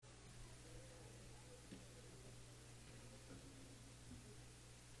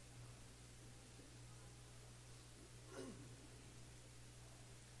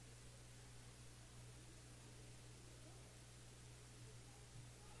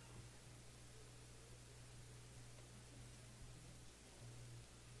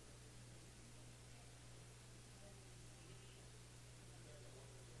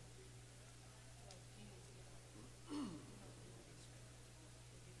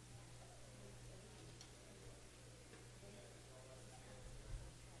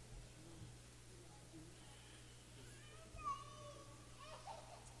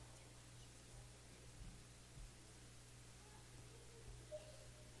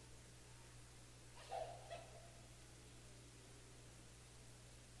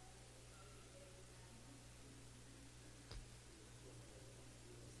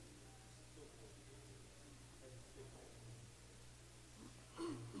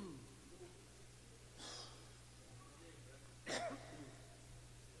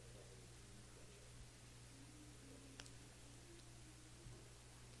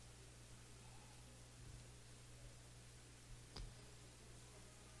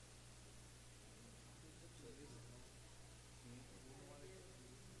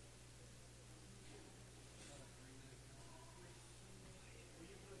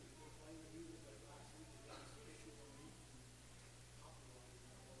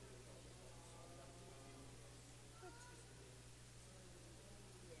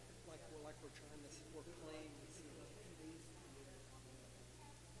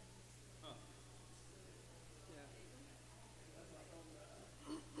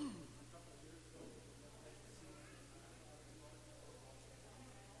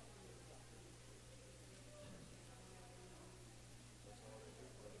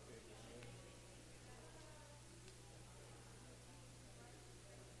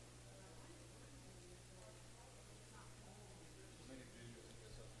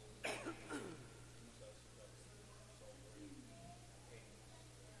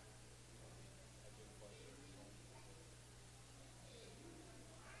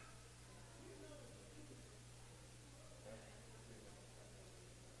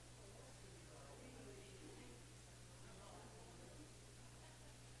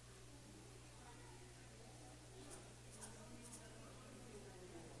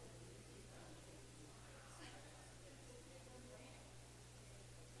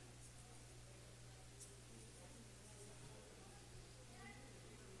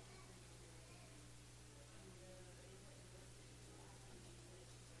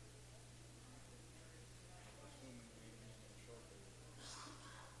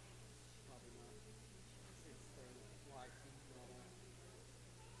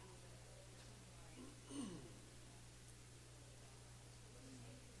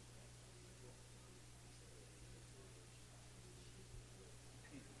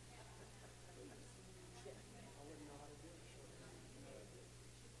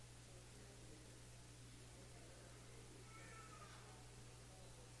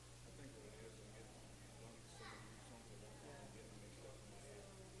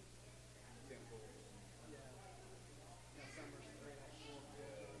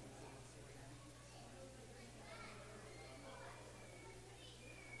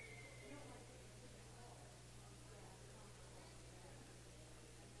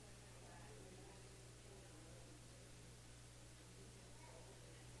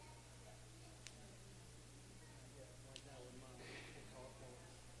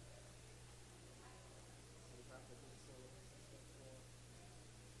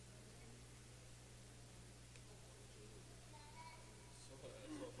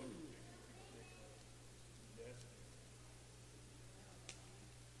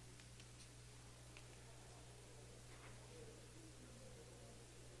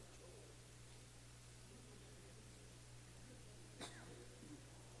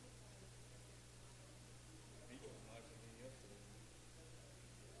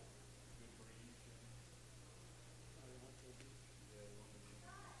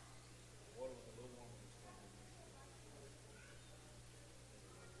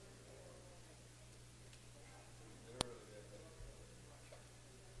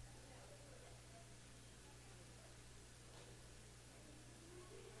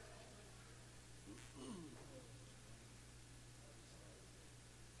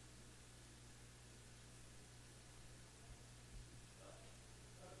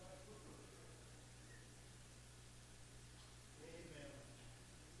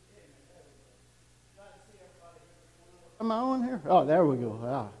on here? Oh, there we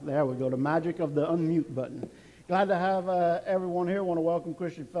go. There we go. The magic of the unmute button. Glad to have everyone here. Want to welcome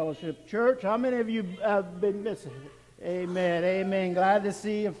Christian Fellowship Church. How many of you have been missing? Amen. Amen. Glad to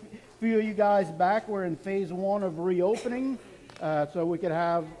see a few of you guys back. We're in phase 1 of reopening, so we could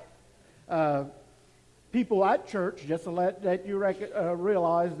have people at church, just to let you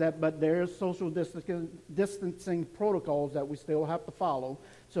realize that, but there's social distancing protocols that we still have to follow.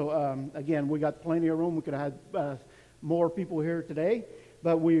 So, again, we got plenty of room. We could have had more people here today.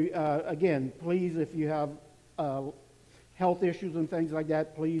 But we, again, please, if you have health issues and things like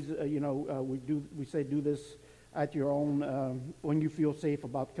that, please, we say do this at your own when you feel safe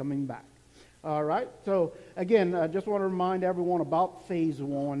about coming back. All right. So, again, I just want to remind everyone about phase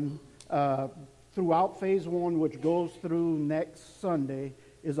 1. Throughout phase 1, which goes through next Sunday,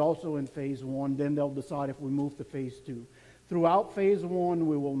 is also in phase 1. Then they'll decide if we move to phase 2. Throughout phase 1,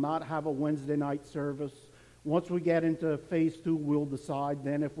 we will not have a Wednesday night service. Once we get into phase 2, we'll decide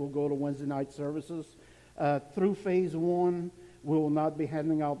then if we'll go to Wednesday night services. Through phase 1, we will not be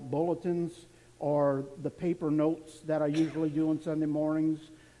handing out bulletins or the paper notes that I usually do on Sunday mornings.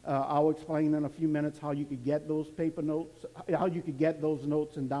 I'll explain in a few minutes how you could get those paper notes, how you could get those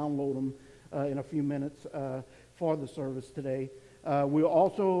notes and download them in a few minutes for the service today. We'll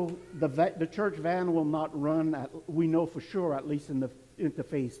also, the church van will not run, we know for sure, at least into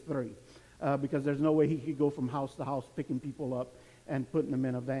phase 3, because there's no way he could go from house to house picking people up and putting them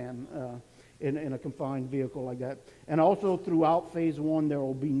in a van, in a confined vehicle like that. And also throughout phase 1, there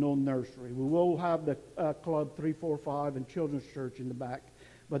will be no nursery. We will have the Club 345 and Children's Church in the back,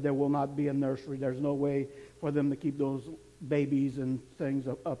 but there will not be a nursery. There's no way for them to keep those babies and things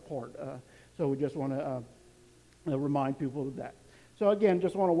apart. So we just want to remind people of that. So again,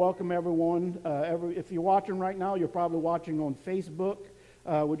 just want to welcome everyone. If you're watching right now, you're probably watching on Facebook.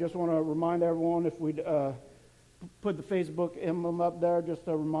 We just want to remind everyone, if we'd put the Facebook emblem up there, just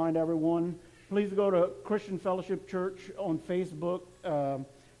to remind everyone, please go to Christian Fellowship Church on Facebook.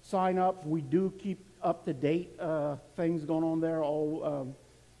 Sign up. We do keep up to date things going on there, all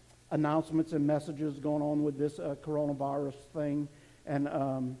announcements and messages going on with this coronavirus thing. And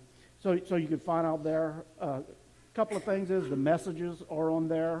so you can find out there. A couple of things is the messages are on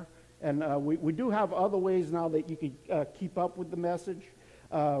there. And we do have other ways now that you can keep up with the message.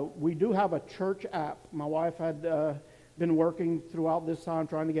 We do have a church app. My wife had been working throughout this time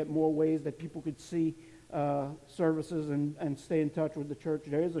trying to get more ways that people could see services and stay in touch with the church.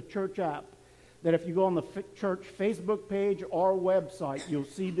 There is a church app that if you go on the church Facebook page or website, you'll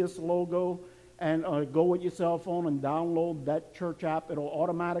see this logo. And go with your cell phone and download that church app. It'll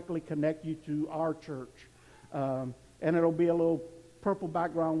automatically connect you to our church. And it'll be a little purple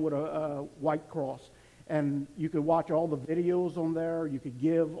background with a white cross. And you can watch all the videos on there. You could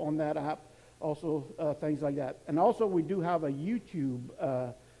give on that app. Also, things like that. And also, we do have a YouTube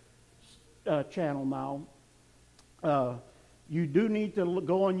channel now. You do need to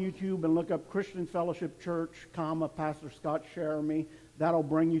go on YouTube and look up Christian Fellowship Church, Pastor Scott Sheremy. That'll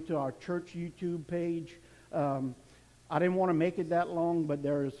bring you to our church YouTube page. I didn't want to make it that long, but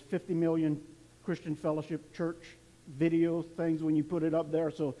there's 50 million Christian Fellowship Church video things when you put it up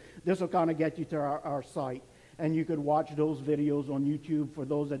there. So this will kind of get you to our site. And you could watch those videos on YouTube for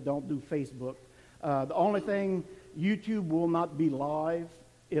those that don't do Facebook. The only thing, YouTube will not be live.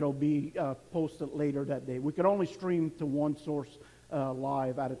 It'll be posted later that day. We could only stream to one source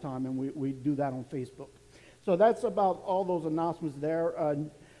live at a time, and we do that on Facebook. So that's about all those announcements there.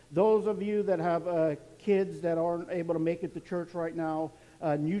 Those of you that have kids that aren't able to make it to church right now,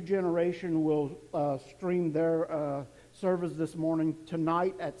 New Generation will stream their service this morning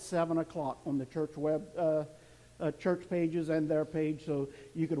tonight at 7 o'clock on the church church pages and their page. So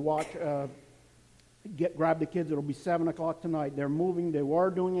you could watch, grab the kids. It'll be 7 o'clock tonight. They're moving. They were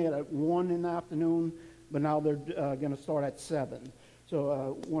doing it at 1 in the afternoon, but now they're going to start at 7. So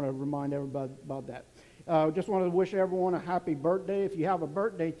I want to remind everybody about that. Just want to wish everyone a happy birthday. If you have a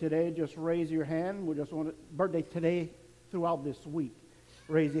birthday today, just raise your hand. We just want a birthday today throughout this week.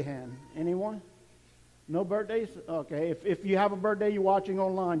 Raise your hand. Anyone? No birthdays? Okay. If you have a birthday you're watching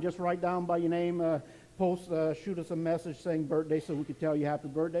online, just write down by your name, shoot us a message saying birthday so we can tell you happy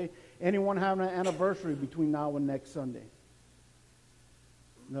birthday. Anyone having an anniversary between now and next Sunday?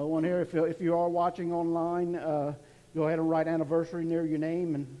 No one here? If you are watching online, go ahead and write anniversary near your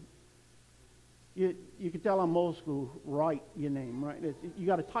name, and you can tell I'm old school. Write your name, right? You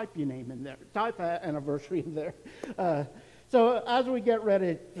got to type your name in there. Type anniversary in there. So as we get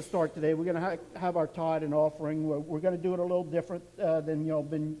ready to start today, we're going to have our tithe and offering. We're going to do it a little different than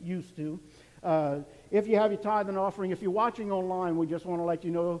been used to. If you have your tithe and offering, if you're watching online, we just want to let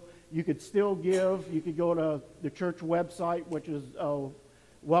you know You could still give. You could go to the church website, which is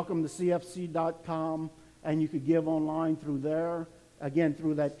welcometocfc.com, and you could give online through there. Again,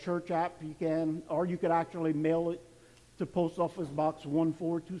 through that church app you can, or you could actually mail it to Post Office Box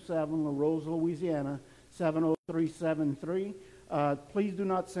 1427, La Rose, Louisiana, 70373. Please do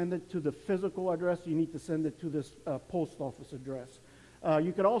not send it to the physical address. You need to send it to this post office address.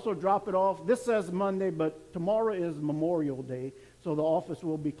 You could also drop it off. This says Monday, but tomorrow is Memorial Day, so the office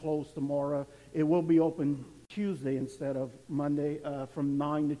will be closed tomorrow. It will be open Tuesday instead of Monday from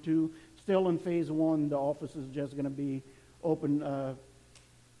 9 to 2. Still in phase 1, the office is just going to be open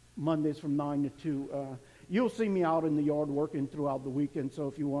Mondays from 9 to 2. You'll see me out in the yard working throughout the weekend, so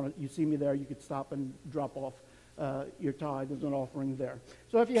if you see me there, you could stop and drop off your tithes and offerings there.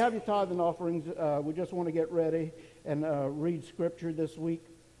 So if you have your tithes and offerings, we just want to get ready and read Scripture this week.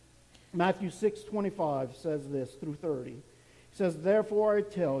 Matthew 6:25 says this through 30. It says, "Therefore I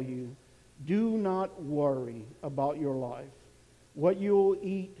tell you, do not worry about your life, what you will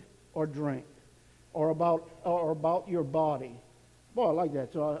eat or drink, or about your body." Boy, I like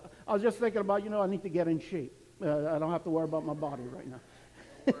that. So I was just thinking about, I need to get in shape. I don't have to worry about my body right now.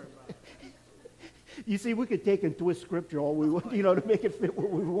 You see, we could take and twist Scripture all we want, to make it fit what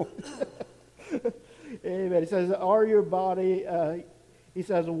we want. Amen. It says, "Are your body," he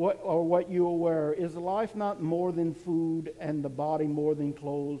says, what you will wear. "Is life not more than food, and the body more than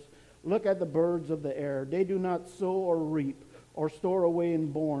clothes? Look at the birds of the air. They do not sow or reap or store away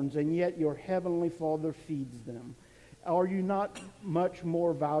in barns, and yet your heavenly Father feeds them. Are you not much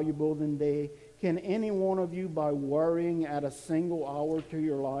more valuable than they? Can any one of you, by worrying, add a single hour to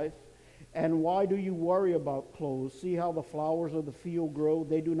your life? And why do you worry about clothes? See how the flowers of the field grow.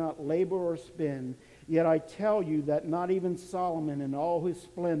 They do not labor or spin. Yet I tell you that not even Solomon in all his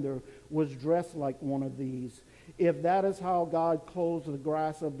splendor was dressed like one of these. If that is how God clothes the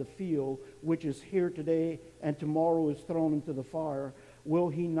grass of the field, which is here today and tomorrow is thrown into the fire, will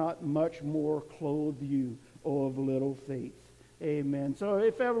he not much more clothe you, O of little faith?" Amen. So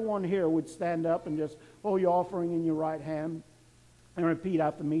if everyone here would stand up and just hold your offering in your right hand and repeat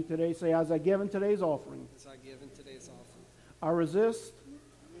after me today. Say, "As I give in today's offering, as I give in today's offering, I resist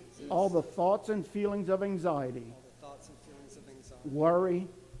all the thoughts and feelings of anxiety, worry,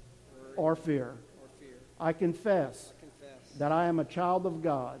 or fear. I confess that I am a child of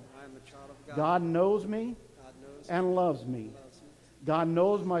God. God knows me and loves me. God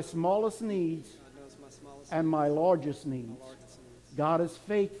knows my smallest needs and my largest needs. God is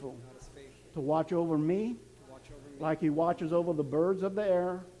faithful to watch over me like he watches over the birds of the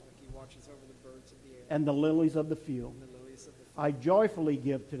air and the lilies of the field. I joyfully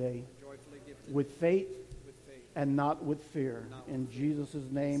give today with faith and not with fear. In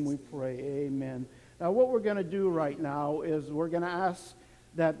Jesus' name we pray. Amen. Now what we're going to do right now is we're going to ask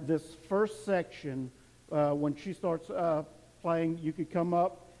that this first section, when she starts playing, you could come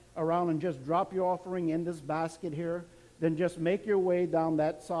up around and just drop your offering in this basket here. Then just make your way down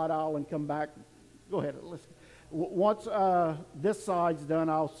that side aisle and come back. Go ahead. Once this side's done,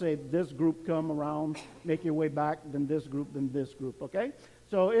 I'll say this group come around, make your way back, then this group, okay?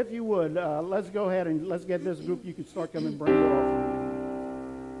 So if you would, let's go ahead and let's get this group. You can start coming and bring your offering.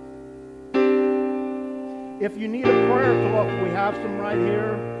 If you need a prayer talk, we have some right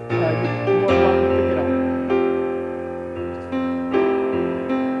here. You're welcome to get on.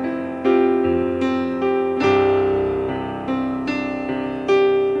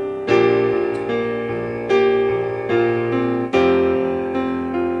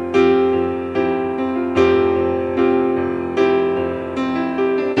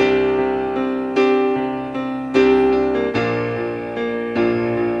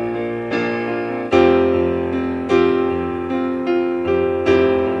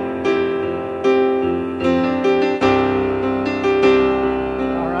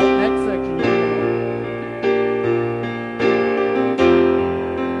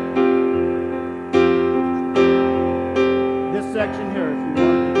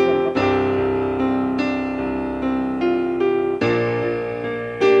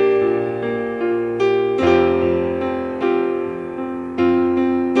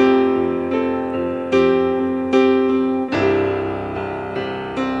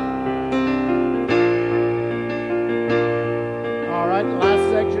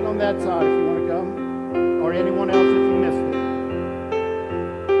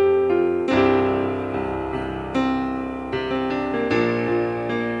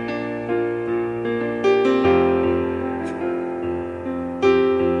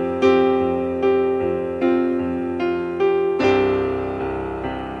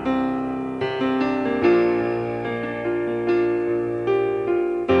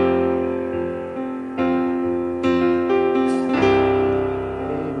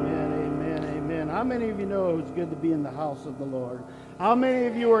 to be in the house of the Lord? How many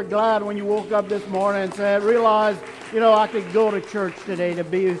of you were glad when you woke up this morning and said, realized, I could go to church today to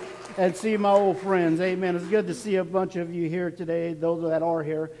be and see my old friends? Amen. It's good to see a bunch of you here today, those that are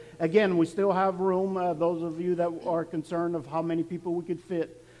here. Again, we still have room. Those of you that are concerned of how many people we could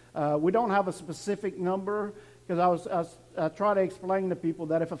fit. We don't have a specific number, because I try to explain to people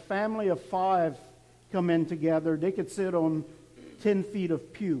that if a family of 5 come in together, they could sit on 10 feet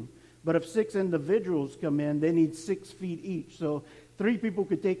of pew. But if 6 individuals come in, they need 6 feet each. So 3 people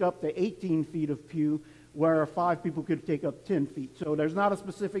could take up to 18 feet of pew, where 5 people could take up 10 feet. So there's not a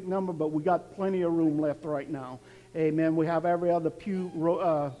specific number, but we got plenty of room left right now. Amen. We have every other pew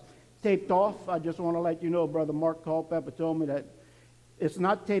taped off. I just want to let you know, Brother Mark Culpepper told me that it's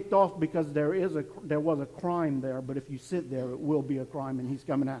not taped off because there was a crime there, but if you sit there, it will be a crime, and he's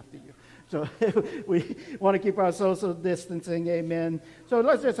coming after you. So we want to keep our social distancing, amen. So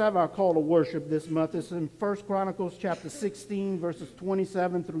let's just have our call to worship this month. It's in 1 Chronicles chapter 16, verses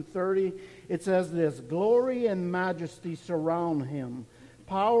 27 through 30. It says this: glory and majesty surround him.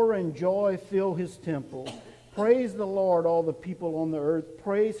 Power and joy fill his temple. Praise the Lord, all the people on the earth.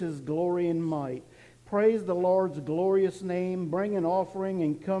 Praise his glory and might. Praise the Lord's glorious name. Bring an offering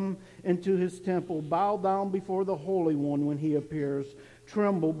and come into his temple. Bow down before the Holy One when he appears.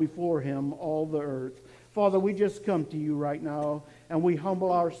 Tremble before him, all the earth. Father, we just come to you right now, and we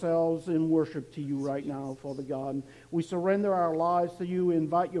humble ourselves in worship to you right now, Father God. We surrender our lives to you. We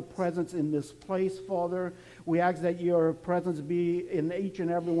invite your presence in this place, Father. We ask that your presence be in each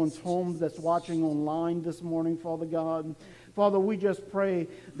and everyone's home that's watching online this morning, Father God. Father, we just pray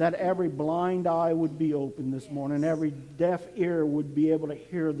that every blind eye would be open this morning, every deaf ear would be able to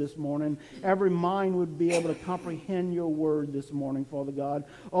hear this morning, every mind would be able to comprehend your word this morning, Father God.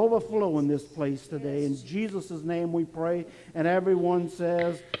 Overflow in this place today. In Jesus' name we pray, and everyone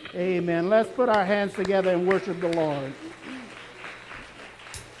says, amen. Let's put our hands together and worship the Lord.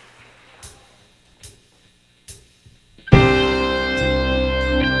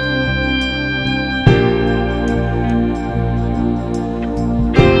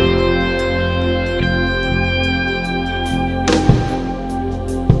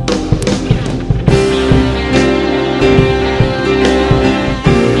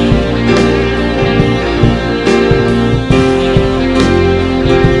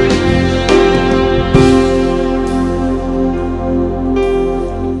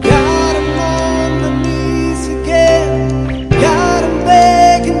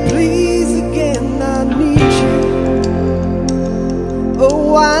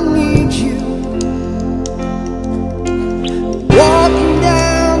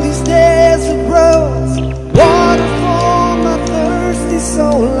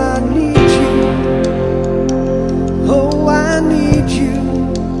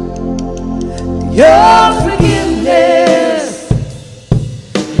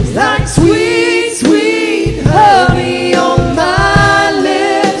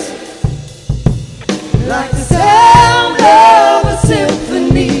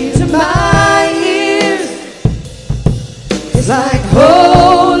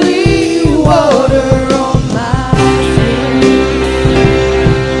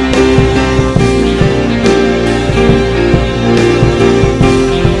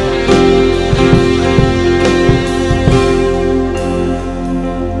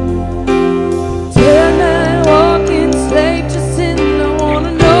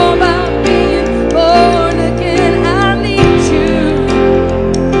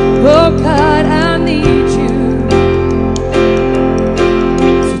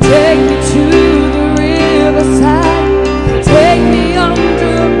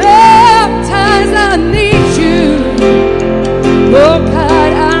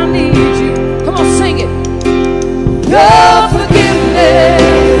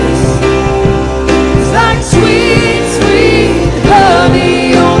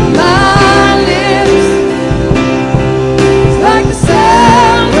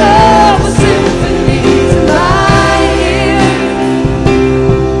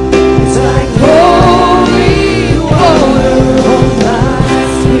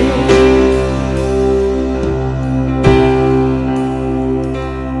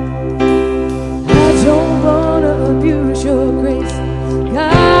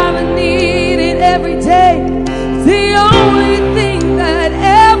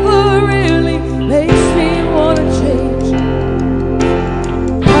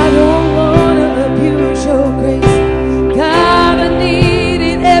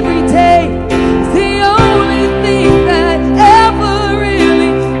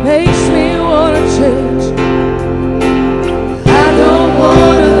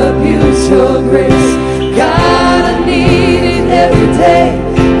 your grace, God.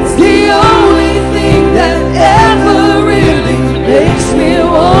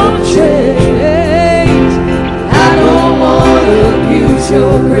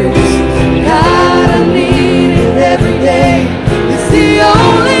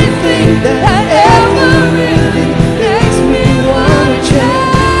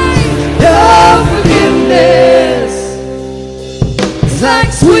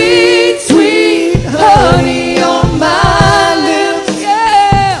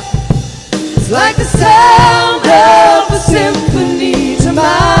 like the sound of a symphony to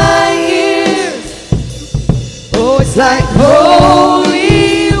my ears. Oh, it's like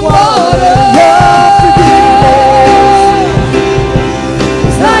holy water.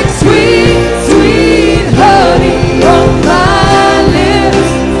 It's like sweet, sweet honey on my lips.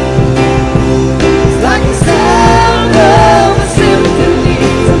 It's like the sound of a symphony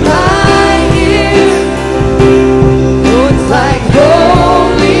to my ears. Oh, it's like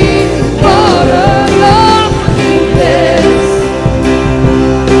holy water, Lord, forgiveness.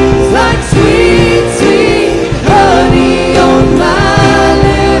 It's like sweet, sweet honey on my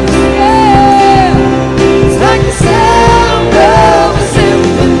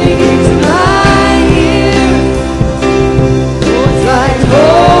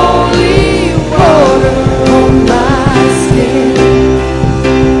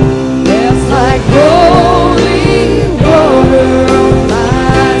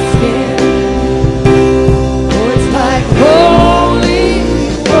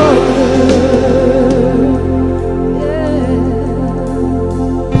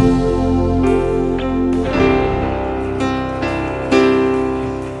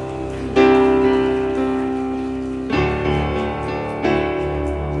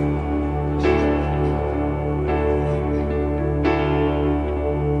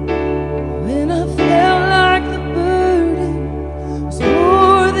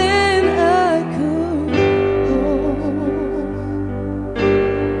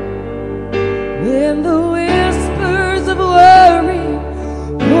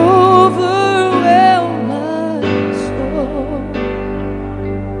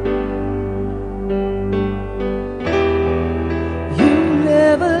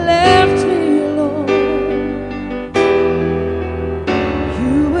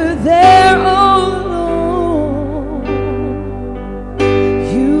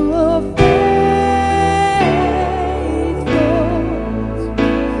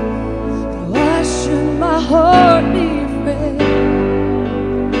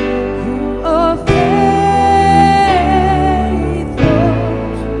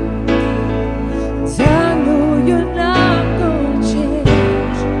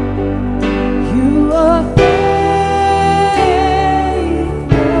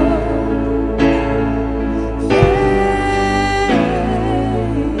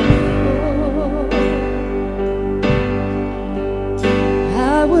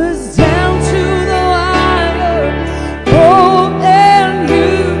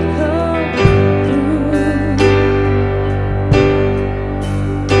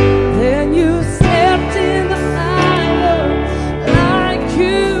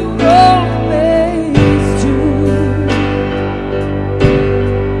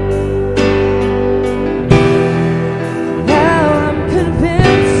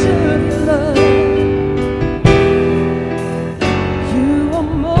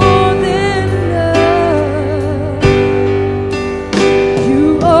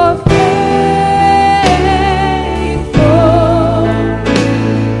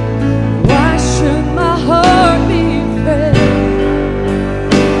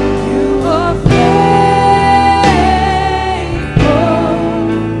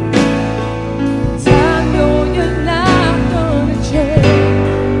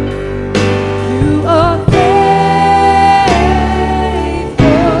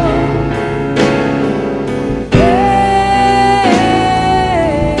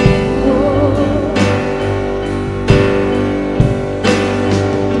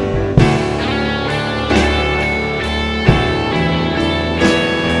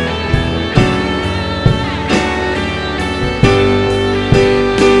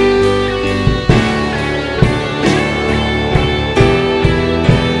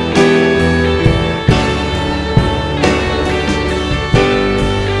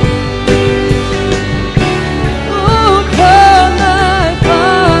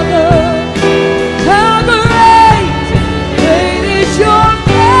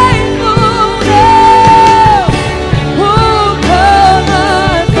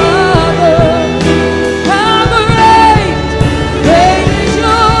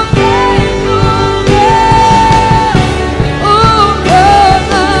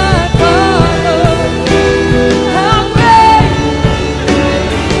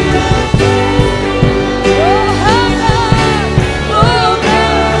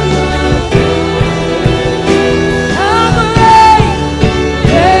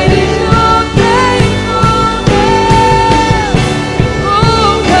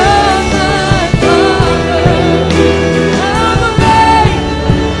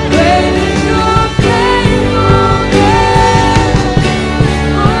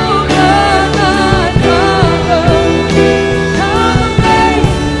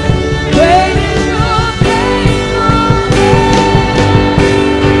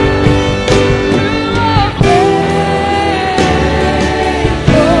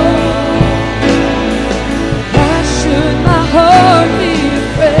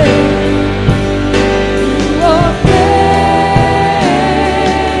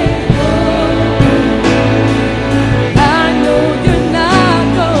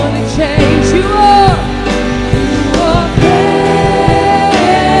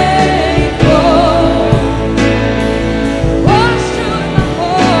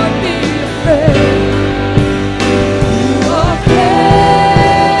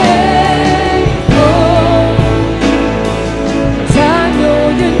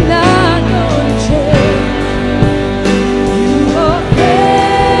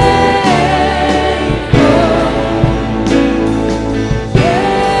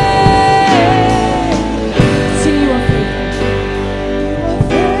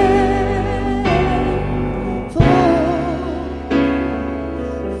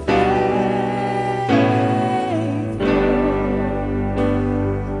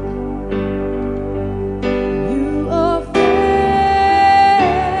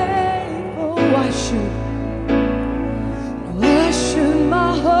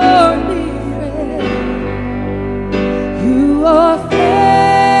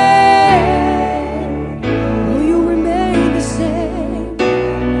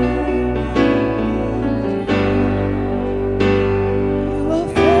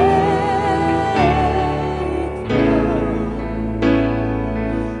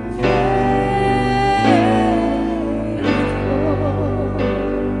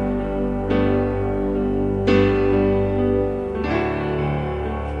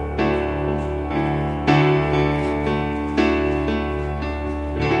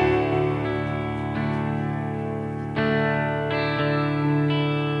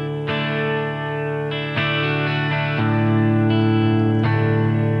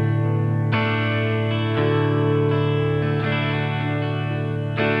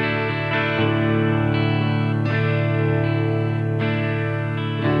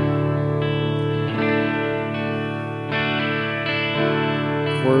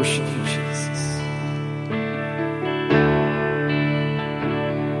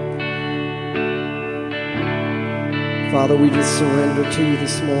Father, we just surrender to you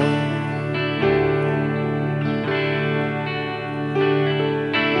this morning.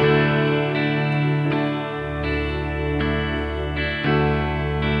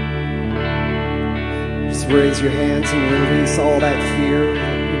 Just raise your hands and release all that fear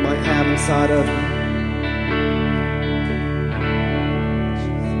that you might have inside of you.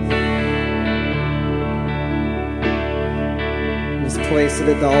 Just place it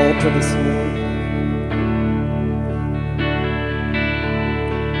at the altar this morning.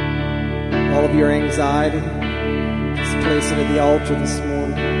 All of your anxiety, just place it at the altar this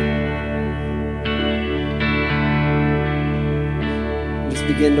morning. Just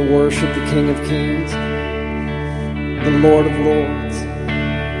begin to worship the King of Kings, the Lord of Lords.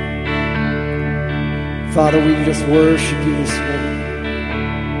 Father, we just worship you this morning.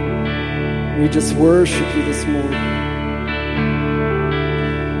 We just worship you this morning.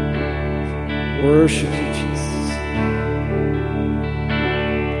 Worship you, Jesus.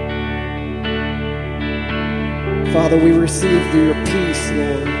 Father, we receive your peace,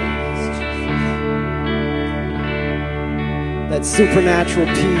 Lord. That supernatural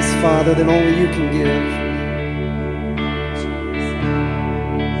peace, Father, that only you can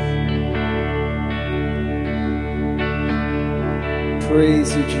give.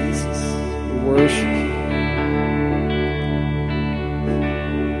 Praise you, Jesus. We worship you.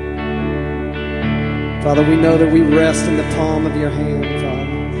 Father, we know that we rest in the palm of your hand, Father.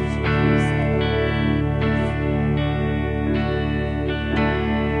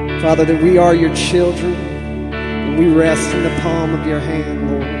 Father, that we are your children, and we rest in the palm of your hand,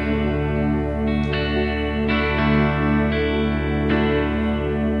 Lord.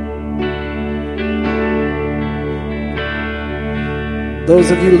 Those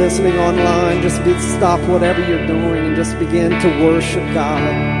of you listening online, just stop whatever you're doing and just begin to worship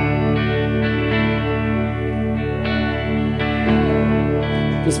God.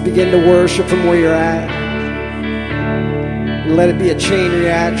 Just begin to worship from where you're at. And let it be a chain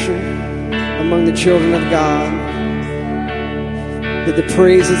reaction among the children of God. That the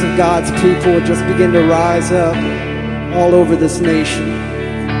praises of God's people would just begin to rise up all over this nation.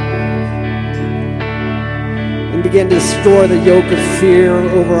 And begin to destroy the yoke of fear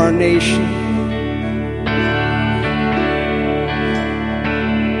over our nation.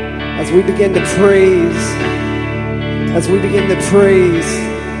 As we begin to praise,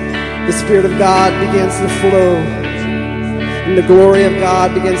 the Spirit of God begins to flow, and the glory of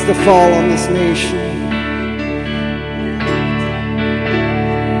God begins to fall on this nation.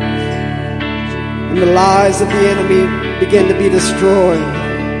 And the lies of the enemy begin to be destroyed.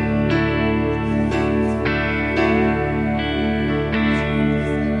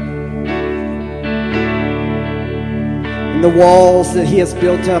 And the walls that he has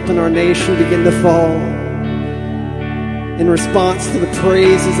built up in our nation begin to fall in response to the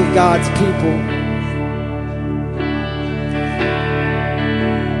praises of God's people.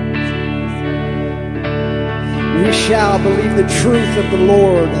 We shall believe the truth of the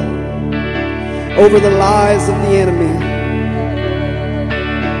Lord over the lies of the enemy.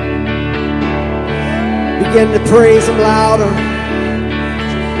 Begin to praise him louder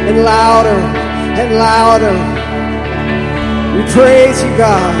and louder and louder. We praise you,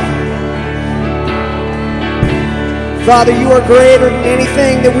 God. Father, you are greater than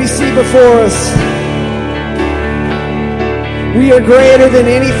anything that we see before us. We are greater than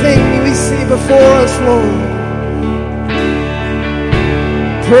anything that we see before us, Lord.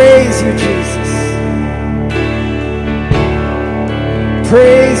 Praise you, Jesus.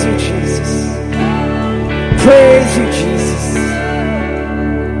 Praise you, Jesus. Praise you, Jesus.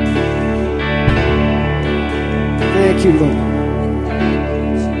 Thank you, Lord.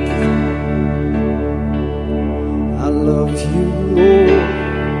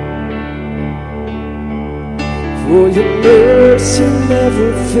 For your mercy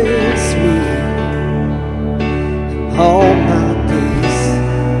never fails me. All my days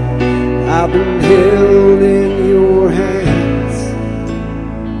I've been held in your hands.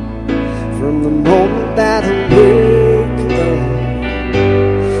 From the moment that I wake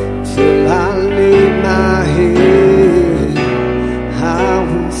up till I lay my head, I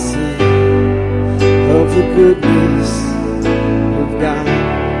will sing of the goodness of God.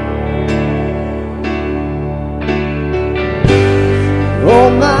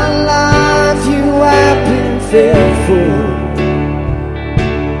 All my life you have been faithful,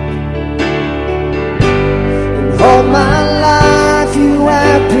 and all my life you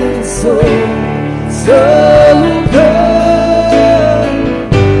have been so good.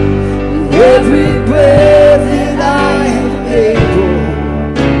 Every breath that I am able,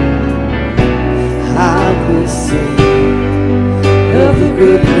 I will sing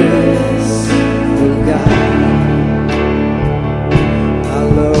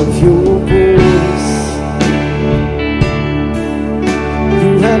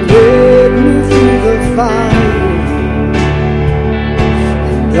have led me through the fire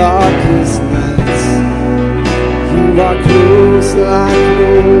and darkest nights. You are close like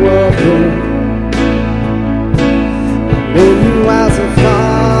no other. I know you as a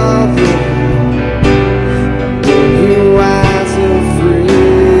father. I know you as a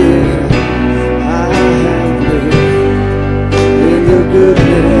friend. I have lived in the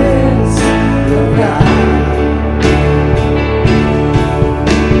goodness of God.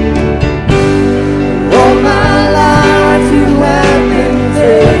 All my life you have been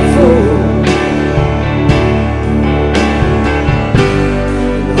faithful.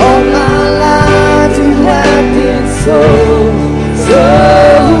 All my life you have been so, so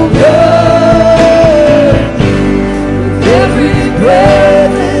good. With every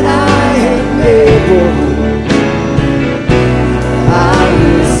breath that I am able, I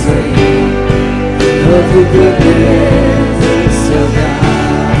will sing of the goodness of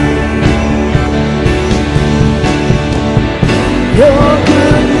God. Your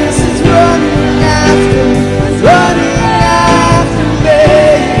goodness is running after me.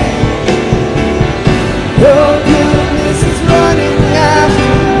 Your goodness is running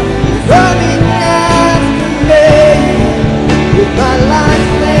after me. With my life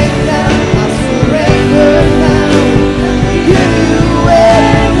laid down, I surrender now. I give you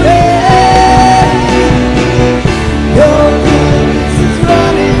everything. Your goodness is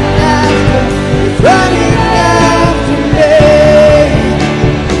running after me.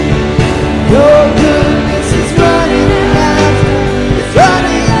 Your goodness is running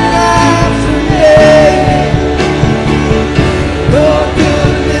after me. Your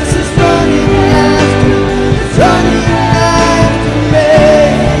goodness is running after me.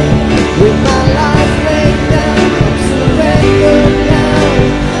 With my life laid down, I'm surrendered now.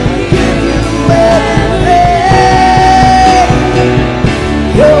 I give you everything.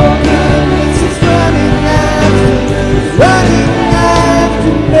 Your goodness is running after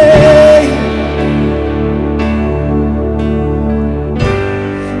me.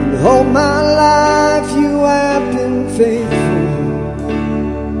 And all my life you have been faithful.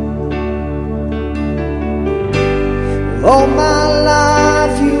 All my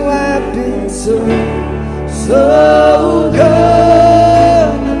life you have been so, so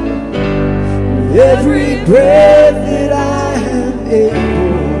good. With every breath that I am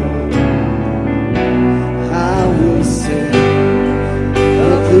able, I will sing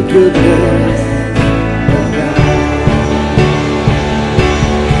of the goodness of God.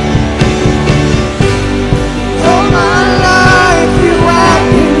 All my life you have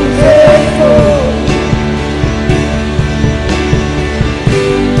been faithful.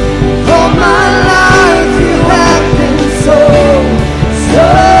 All my life you have been so, so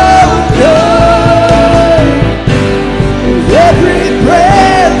good. With every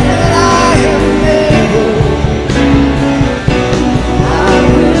breath that I am able, I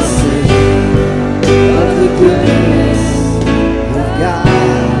will sing of the goodness of God.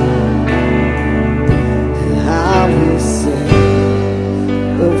 And I will sing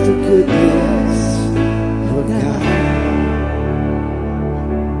of the goodness of God.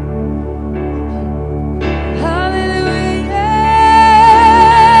 Hallelujah.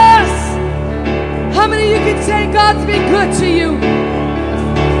 Yes. How many of you can say God's been good to you?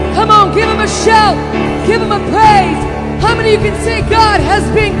 Come on, give him a shout. Give him a praise. How many of you can say God has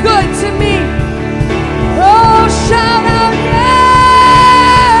been good to me? Oh, shout out, yeah.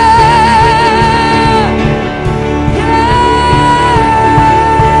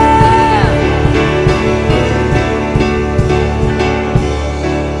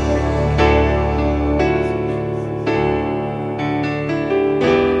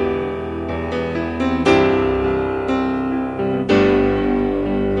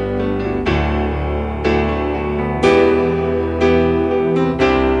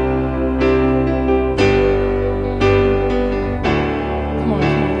 Come on,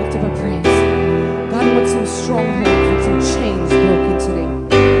 lift up a praise. God wants some strongholds and some chains broken today.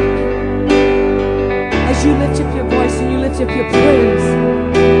 As you lift up your voice and you lift up your praise,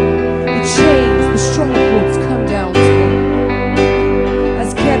 the chains, the strongholds come down today.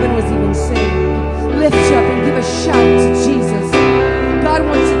 As Kevin was even saying, lift up and give a shout to Jesus. God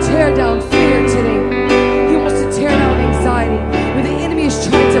wants to tear down fear today. He wants to tear down anxiety. Where the enemy is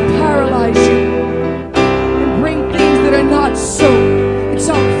trying to paralyze you and bring things that are not so. It's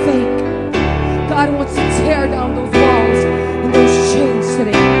all fake. God wants to tear down those walls and those chains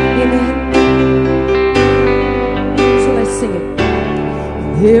today. Amen. So let's sing it.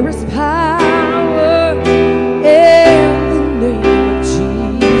 There is power in the name of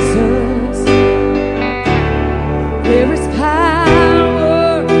Jesus. There is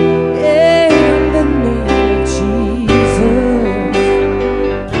power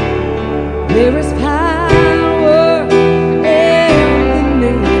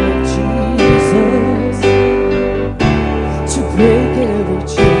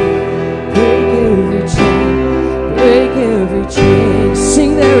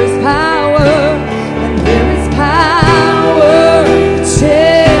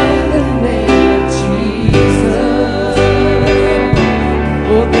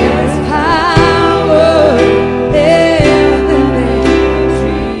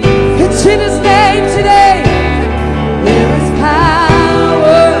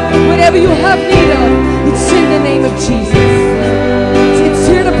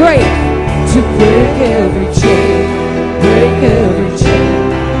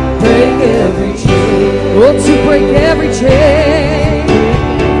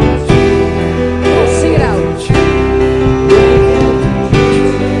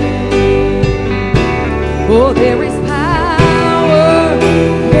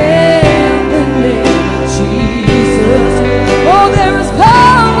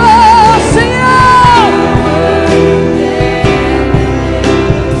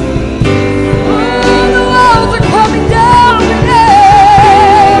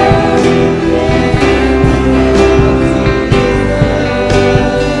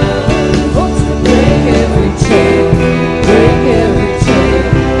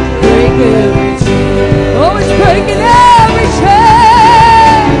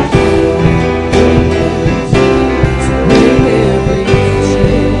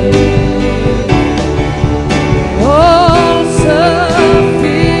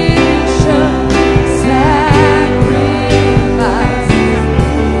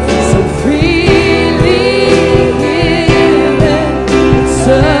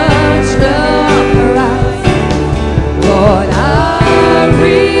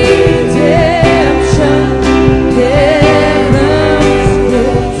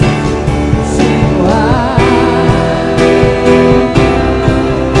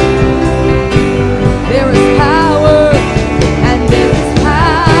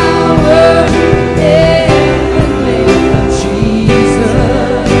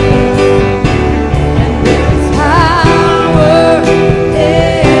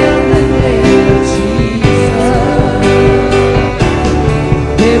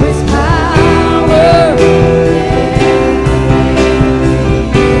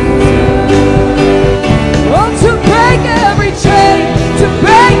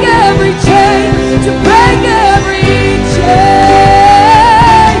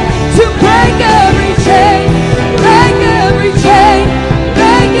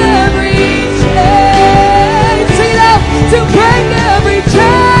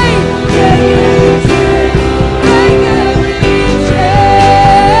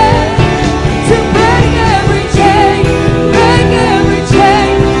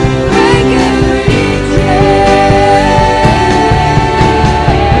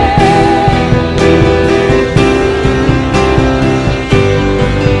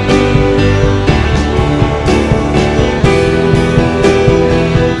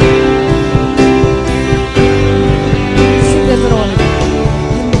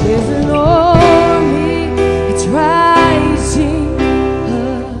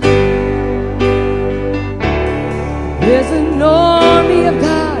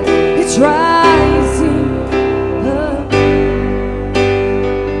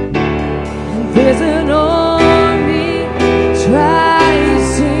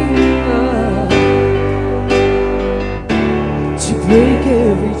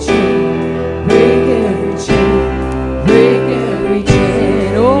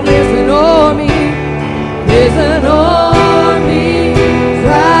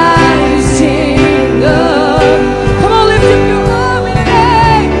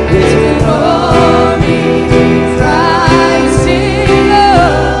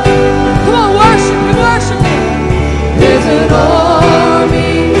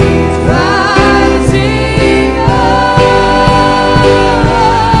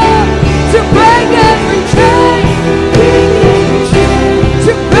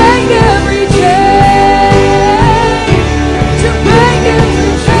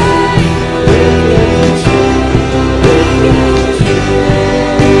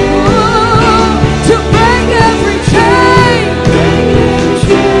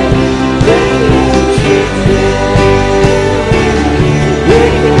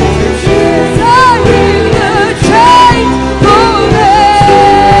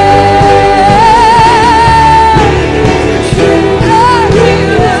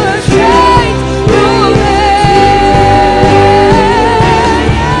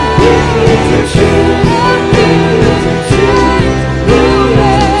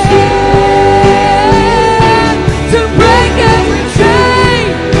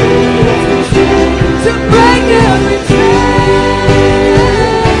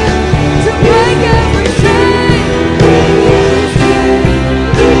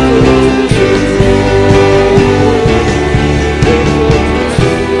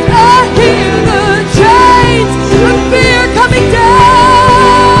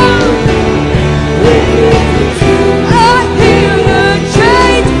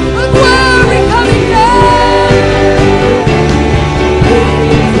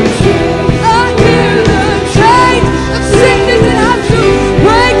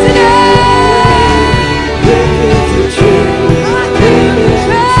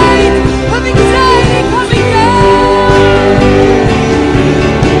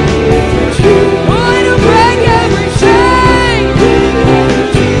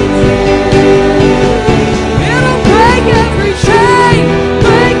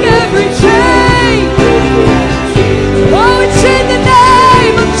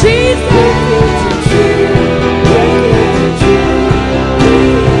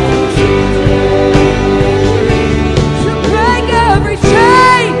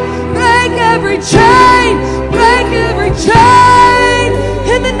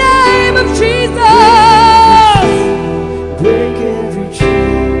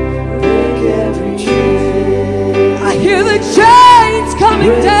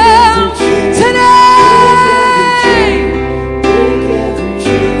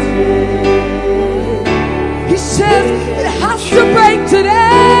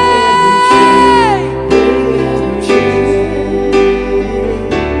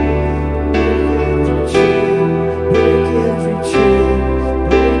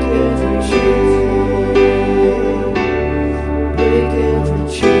every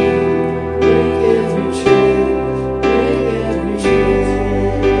chain, break every chain, break every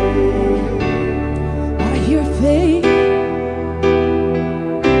chain. I hear faith,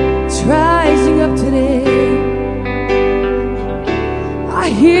 it's rising up today. I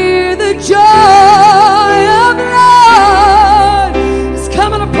hear the joy of the Lord is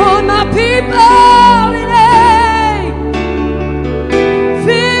coming upon my people today.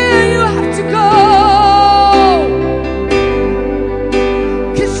 Fear you have to go,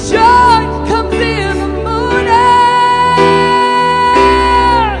 'cause joy comes in the morning.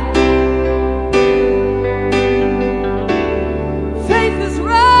 Faith is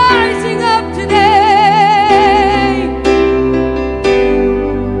rising up today.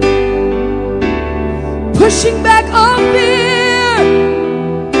 Pushing back all fear,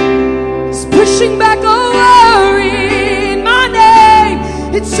 it's pushing back all worry in my name.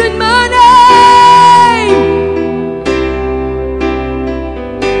 It's in my name.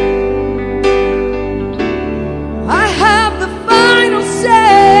 I have the final say.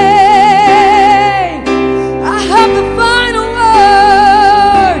 I have the final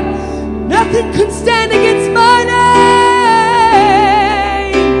word. Nothing can stand against my name.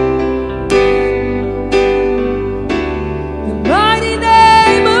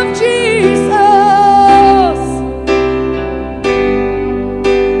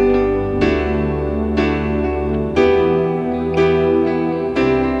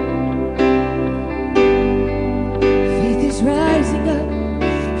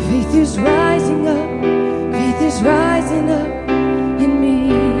 Rising up in me.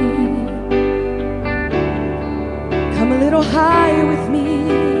 Come a little higher with me.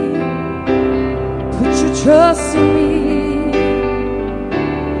 Put your trust in me.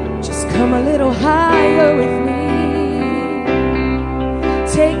 Just come a little higher with me.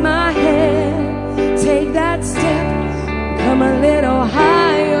 Take my hand, take that step. Come a little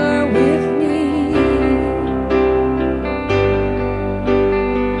higher with me.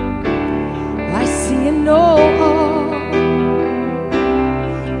 I see and know.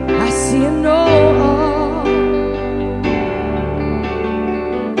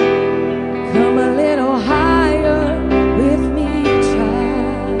 Come a little higher with me,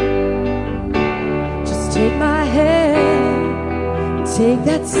 child. Just take my hand, take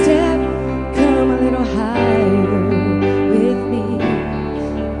that step. Come a little higher with me.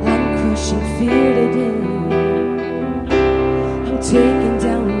 I'm crushing fear today. I'm taking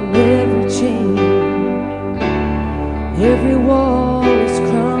down every chain. Every wall is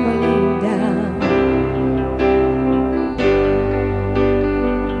crumbling down.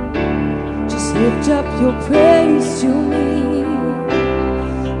 Just lift up your praise to me.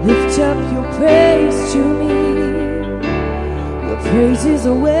 Lift up your praise to me. Your praise is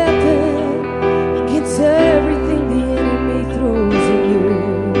a weapon against everything the enemy throws at you.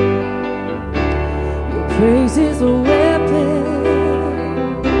 Your praise is a weapon.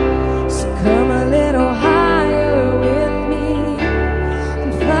 So come a little higher with me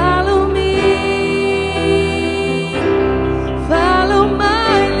and follow me. Follow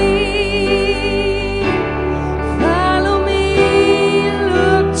my lead. Follow me.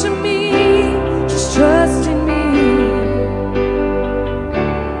 Look to me. Just trust in me.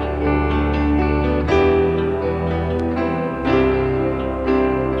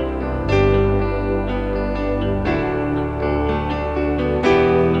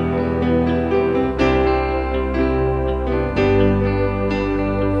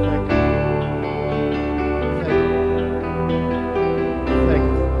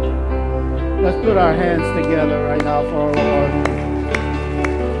 Let's put our hands together right now for our Lord.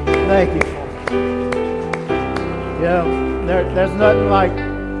 Thank you. Yeah, there's nothing like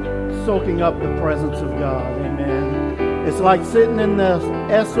soaking up the presence of God. Amen. It's like sitting in the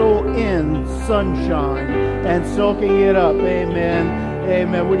SON sunshine and soaking it up. Amen.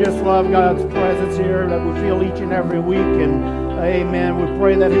 Amen. We just love God's presence here that we feel each and every week. And amen. We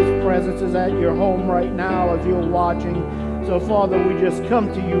pray that His presence is at your home right now if you're watching. So, Father, we just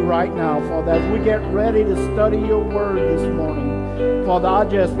come to you right now, Father, as we get ready to study your word this morning. Father, I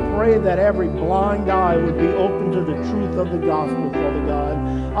just pray that every blind eye would be open to the truth of the gospel, Father God.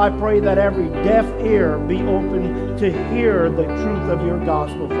 I pray that every deaf ear be open to hear the truth of your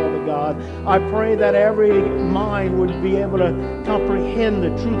gospel, Father God. I pray that every mind would be able to comprehend the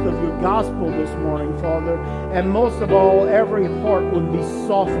truth of your gospel this morning, Father. And most of all, every heart would be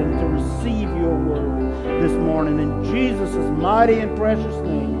softened to receive your word this morning. In Jesus' mighty and precious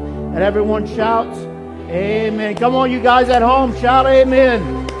name. And everyone shouts, amen. Come on, you guys at home, shout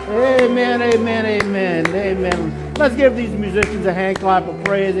amen. Amen, amen, amen, amen. Let's give these musicians a hand clap of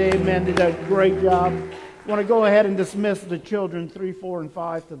praise. Amen. They did a great job. want to go ahead and dismiss the children 3, 4, and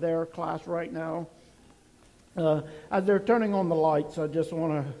 5 to their class right now. As they're turning on the lights, I just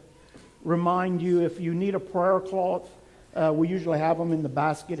want to remind you, if you need a prayer cloth, we usually have them in the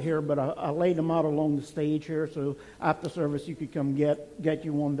basket here, but I laid them out along the stage here, so after service you could come get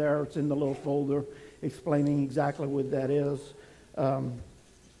you one there. It's in the little folder explaining exactly what that is.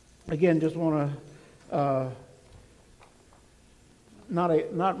 Again, just want to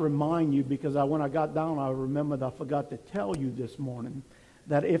not remind you, because when I got down, I remembered I forgot to tell you this morning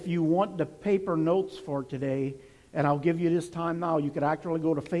that if you want the paper notes for today, and I'll give you this time now, you could actually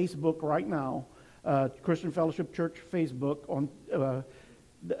go to Facebook right now, Christian Fellowship Church Facebook.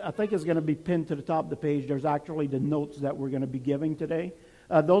 I think it's going to be pinned to the top of the page. There's actually the notes that we're going to be giving today.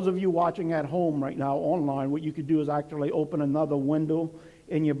 Those of you watching at home right now online, what you could do is actually open another window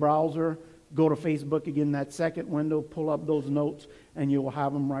in your browser, go to Facebook again, that second window, pull up those notes, and you will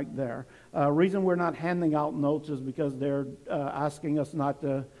have them right there. Reason we're not handing out notes is because they're asking us not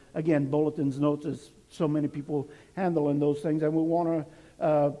to, again, bulletins, notes, is so many people handling those things, and we want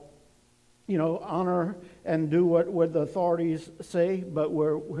to, honor and do what the authorities say, but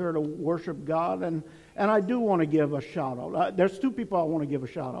we're here to worship God, and I do want to give a shout out. There's two people I want to give a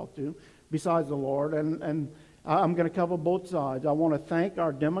shout out to besides the Lord, and I'm going to cover both sides. I want to thank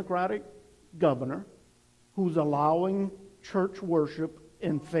our Democratic governor who's allowing church worship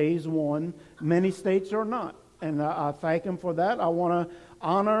in phase 1. Many states are not, and I thank him for that. I want to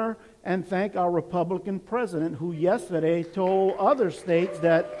honor and thank our Republican president who yesterday told other states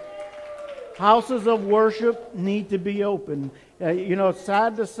that houses of worship need to be open. It's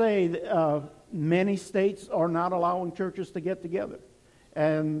sad to say many states are not allowing churches to get together,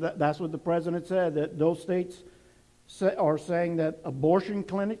 and that's what the president said, that those states are saying that abortion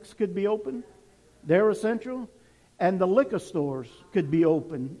clinics could be open. They're essential. And the liquor stores could be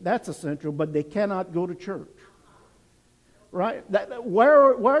open. That's essential, but they cannot go to church. Right?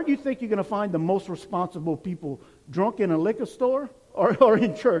 Where do you think you're going to find the most responsible people? Drunk in a liquor store or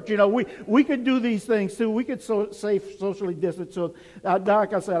in church? We could do these things too. We could stay socially distant. So,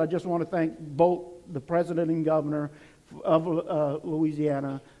 like I said, I just want to thank both the president and governor of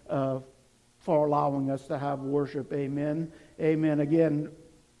Louisiana for allowing us to have worship. Amen. Amen. Again,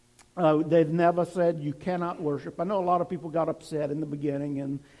 they've never said you cannot worship. I know a lot of people got upset in the beginning,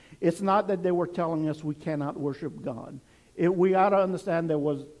 and it's not that they were telling us we cannot worship God. We ought to understand that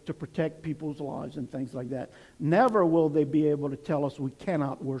was to protect people's lives and things like that. Never will they be able to tell us we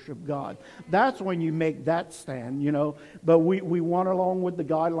cannot worship God. That's when you make that stand, But we went along with the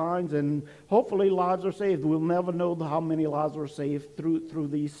guidelines, and hopefully lives are saved. We'll never know how many lives are saved through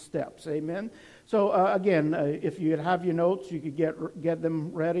these steps. Amen. So again, if you have your notes, you could get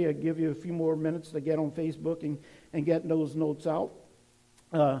them ready. I'll give you a few more minutes to get on Facebook and get those notes out.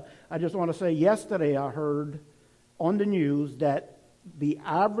 I just want to say, yesterday I heard on the news that the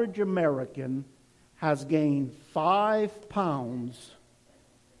average American has gained 5 pounds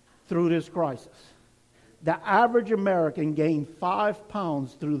through this crisis. The average American gained 5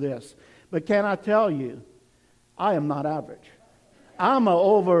 pounds through this. But can I tell you, I am not average. I'm an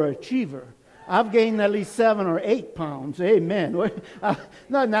overachiever. I've gained at least 7 or 8 pounds. Amen.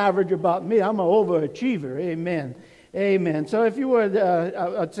 Nothing average about me. I'm an overachiever. Amen. Amen. So if you would,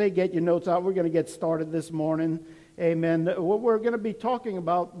 I'd say get your notes out. We're going to get started this morning. Amen. What we're going to be talking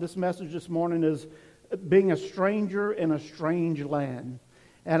about this message this morning is being a stranger in a strange land.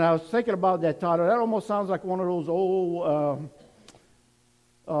 And I was thinking about that title. That almost sounds like one of those old,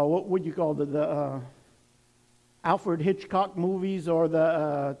 what would you call the Alfred Hitchcock movies, or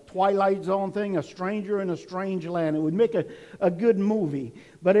the Twilight Zone thing, A Stranger in a Strange Land. It would make a good movie.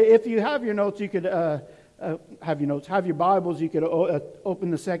 But if you have your notes, you could have your Bibles. You could open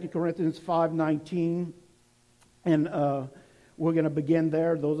to 2 Corinthians 5:19. And we're going to begin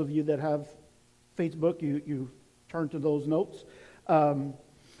there. Those of you that have Facebook, you turn to those notes.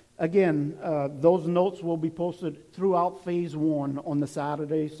 Again, those notes will be posted throughout phase 1 on the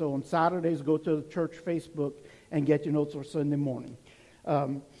Saturday. So on Saturdays, go to the church Facebook and get your notes for Sunday morning.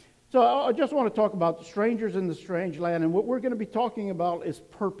 So I just want to talk about strangers in the strange land. And what we're going to be talking about is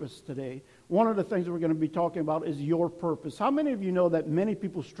purpose today. One of the things we're going to be talking about is your purpose. How many of you know that many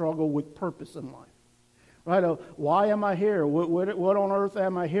people struggle with purpose in life? Right? Why am I here? What on earth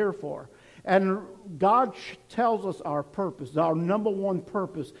am I here for? And God tells us our purpose. Our number one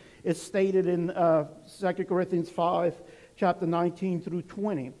purpose is stated in 2 Corinthians 5, chapter 19 through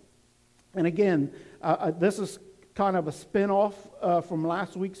 20. And again, this is kind of a spin-off from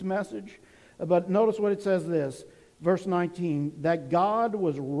last week's message. But notice what it says this, verse 19, that God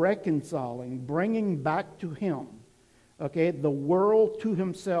was reconciling, bringing back to him, the world to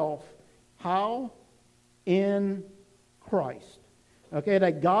himself. How? in Christ. Okay,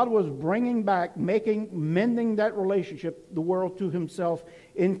 that God was bringing back, mending that relationship, the world, to himself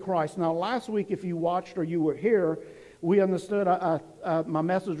in Christ. Now, last week, if you watched or you were here, we understood, my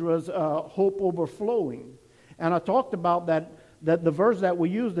message was hope overflowing. And I talked about that the verse that we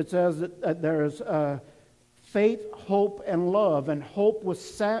used, it says that there's faith, hope, and love. And hope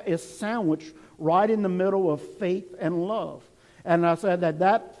is sandwiched right in the middle of faith and love. And I said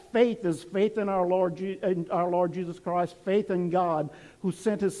that faith is faith in our Lord Jesus Christ, faith in God who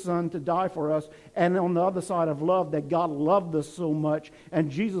sent his Son to die for us. And on the other side of love, that God loved us so much, and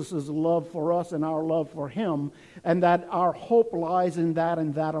Jesus' love for us and our love for him, and that our hope lies in that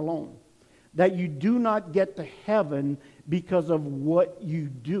and that alone. That you do not get to heaven because of what you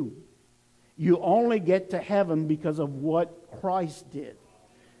do. You only get to heaven because of what Christ did.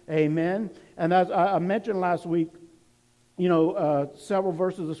 Amen. And as I mentioned last week, several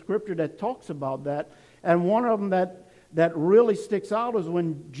verses of Scripture that talks about that. And one of them that really sticks out is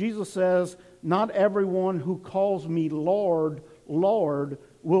when Jesus says, not everyone who calls me Lord, Lord,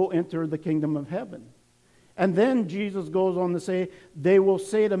 will enter the kingdom of heaven. And then Jesus goes on to say, they will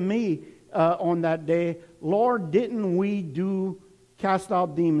say to me on that day, Lord, didn't we cast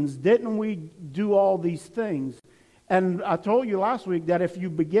out demons? Didn't we do all these things? And I told you last week that if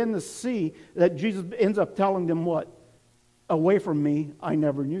you begin to see that Jesus ends up telling them what? Away from me, I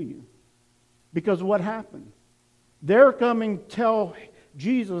never knew you. Because what happened? They're coming to tell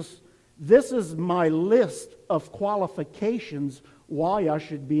Jesus, this is my list of qualifications why I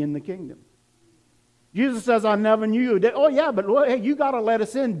should be in the kingdom. Jesus says, I never knew you. Oh yeah, but hey, you got to let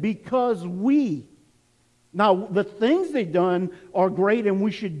us in because we. Now, the things they've done are great and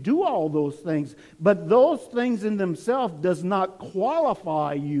we should do all those things. But those things in themselves does not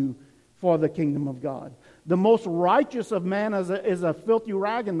qualify you for the kingdom of God. The most righteous of man is a filthy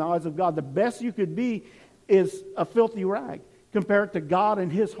rag in the eyes of God. The best you could be is a filthy rag compared to God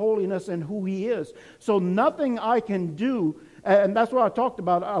and his holiness and who he is. So nothing I can do, and that's what I talked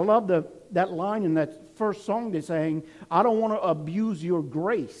about. I love that line in that first song they sang, I don't want to abuse your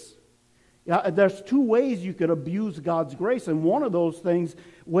grace. There's two ways you could abuse God's grace, and one of those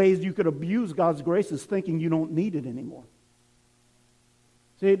ways you could abuse God's grace is thinking you don't need it anymore.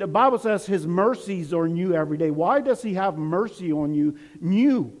 See, the Bible says his mercies are new every day. Why does he have mercy on you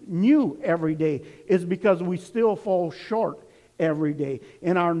new every day? It's because we still fall short every day.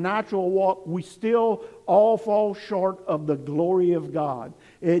 In our natural walk, we still all fall short of the glory of God.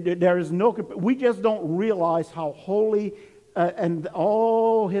 We just don't realize how holy and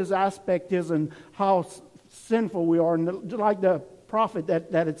all his aspect is and how sinful we are. And like the prophet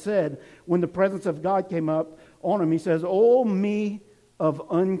that had said, when the presence of God came up on him, he says, "Oh, me of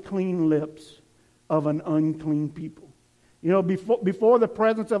unclean lips, of an unclean people." Before the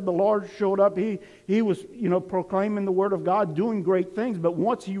presence of the Lord showed up, he was, proclaiming the word of God, doing great things. But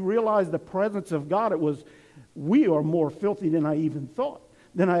once he realized the presence of God, we are more filthy than I even thought,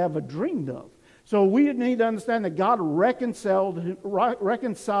 than I ever dreamed of. So we need to understand that God reconciled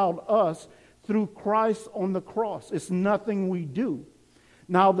us through Christ on the cross. It's nothing we do.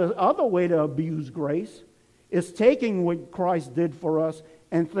 Now, the other way to abuse grace is taking what Christ did for us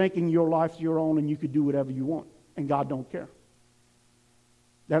and thinking your life's your own and you could do whatever you want. And God don't care.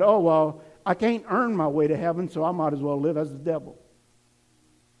 That, I can't earn my way to heaven, so I might as well live as the devil.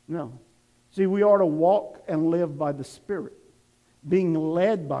 No. See, we are to walk and live by the Spirit, being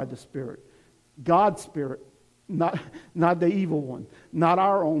led by the Spirit. God's Spirit, not the evil one, not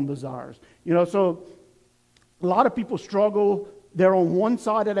our own desires. So a lot of people struggle. They're on one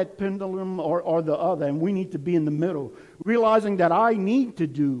side of that pendulum or the other, and we need to be in the middle, realizing that I need to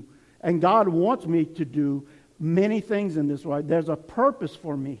do, and God wants me to do, many things in this life. There's a purpose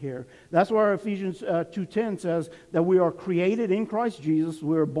for me here. That's why Ephesians 2:10 says that we are created in Christ Jesus.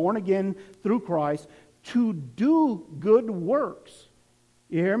 We are born again through Christ to do good works.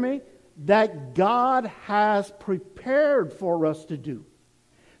 You hear me? That God has prepared for us to do.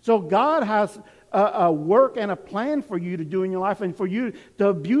 So God has a work and a plan for you to do in your life, and for you to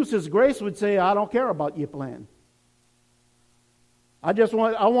abuse his grace would say, I don't care about your plan. I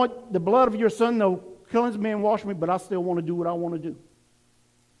want the blood of your Son to cleanse me and wash me, but I still want to do what I want to do.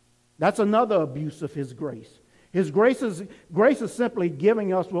 That's another abuse of his grace. His grace is simply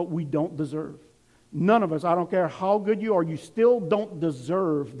giving us what we don't deserve. None of us, I don't care how good you are, you still don't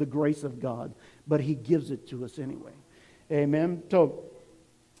deserve the grace of God, but he gives it to us anyway. Amen. So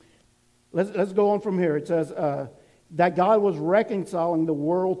let's go on from here. It says that God was reconciling the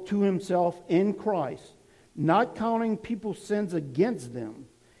world to himself in Christ, not counting people's sins against them,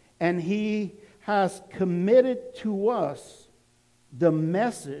 and he has committed to us the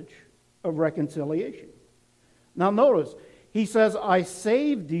message of reconciliation. Now notice, he says, I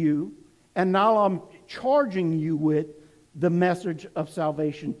saved you, and now I'm charging you with the message of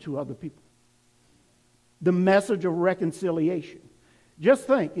salvation to other people. The message of reconciliation. Just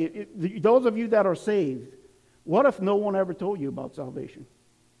think, those of you that are saved, what if no one ever told you about salvation?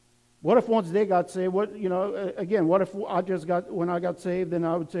 What if once they got saved, what if when I got saved, then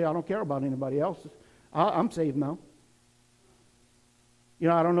I would say, I don't care about anybody else. I'm saved now.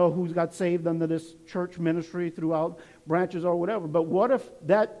 I don't know who's got saved under this church ministry throughout branches or whatever, but what if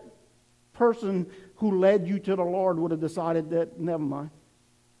that person who led you to the Lord would have decided that, never mind,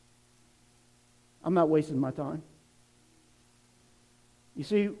 I'm not wasting my time. You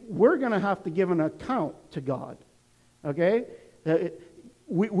see, we're going to have to give an account to God. Okay?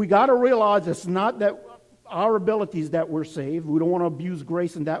 We got to realize it's not that our abilities that we're saved. We don't want to abuse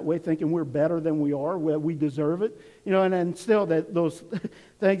grace in that way, thinking we're better than we are, we deserve it. And then still those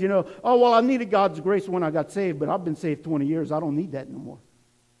things, oh, well, I needed God's grace when I got saved, but I've been saved 20 years. I don't need that no more.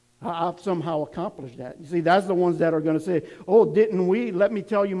 I've somehow accomplished that. You see, that's the ones that are going to say, oh, didn't we? Let me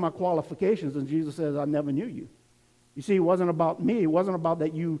tell you my qualifications. And Jesus says, I never knew you. You see, it wasn't about me. It wasn't about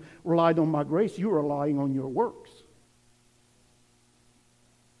that you relied on my grace. You were relying on your works.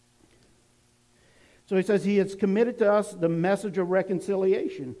 So he says he has committed to us the message of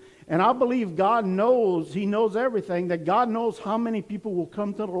reconciliation. And I believe God knows, he knows everything, that God knows how many people will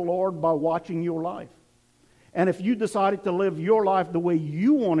come to the Lord by watching your life. And if you decided to live your life the way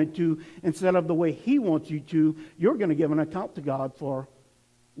you wanted to instead of the way he wants you to, you're going to give an account to God for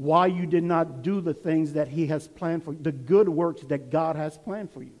why you did not do the things that he has planned for you, the good works that God has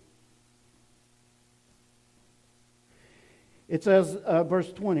planned for you. It says, verse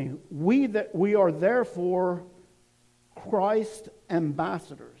 20, we are therefore Christ's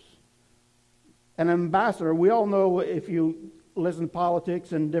ambassadors. An ambassador, we all know if you listen to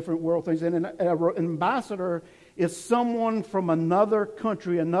politics and different world things, and an ambassador is someone from another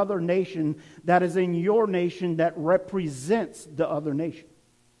country, another nation that is in your nation that represents the other nation.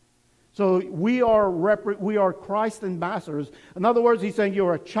 So we are Christ's ambassadors. In other words, he's saying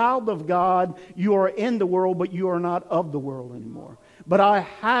you're a child of God, you are in the world, but you are not of the world anymore. But I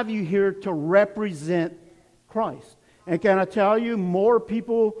have you here to represent Christ. And can I tell you, more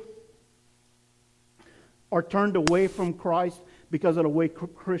people are turned away from Christ because of the way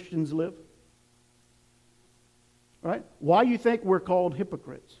Christians live? Right? Why do you think we're called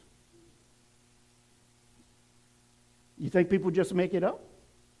hypocrites? You think people just make it up?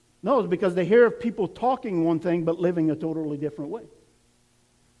 No, it's because they hear of people talking one thing but living a totally different way.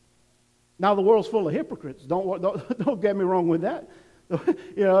 Now the world's full of hypocrites. Don't get me wrong with that.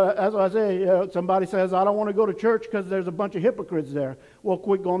 As I say, somebody says, I don't want to go to church because there's a bunch of hypocrites there. Well,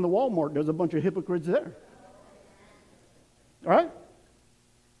 quick, go on to Walmart. There's a bunch of hypocrites there. All right?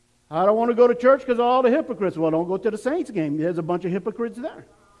 I don't want to go to church because of all the hypocrites. Well, don't go to the Saints game. There's a bunch of hypocrites there.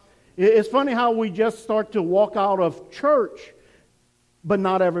 It's funny how we just start to walk out of church, but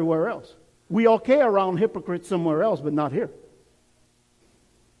not everywhere else. We okay around hypocrites somewhere else, but not here.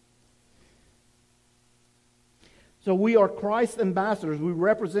 So we are Christ's ambassadors. We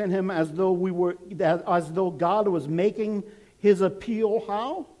represent him as though God was making his appeal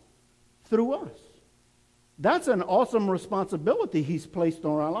how? Through us. That's an awesome responsibility he's placed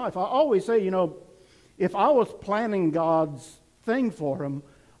on our life. I always say, if I was planning God's thing for him,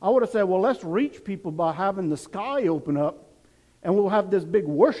 I would have said, well, let's reach people by having the sky open up, and we'll have this big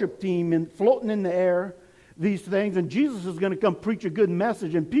worship team floating in the air, these things, and Jesus is going to come preach a good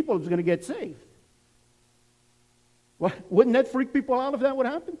message, and people are going to get saved. Well, wouldn't that freak people out if that would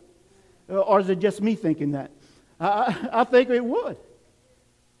happen? Or is it just me thinking that? I think it would.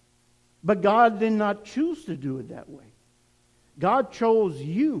 But God did not choose to do it that way. God chose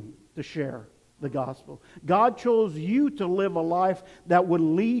you to share the gospel. God chose you to live a life that would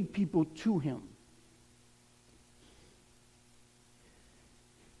lead people to him.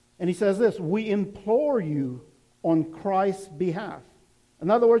 And he says this, we implore you on Christ's behalf.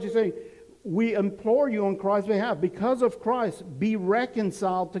 In other words, he's saying, we implore you on Christ's behalf. Because of Christ, be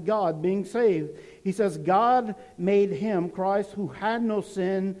reconciled to God, being saved. He says, God made him, Christ, who had no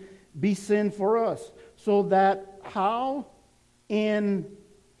sin, be sin for us. So that how? In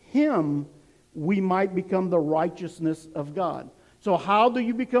him we might become the righteousness of God. So how do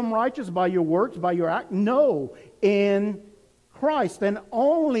you become righteous? By your works, by your act? No, in Christ, and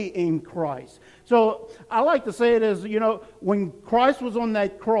only in Christ. So I like to say it as, when Christ was on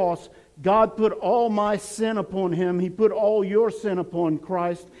that cross, God put all my sin upon him. He put all your sin upon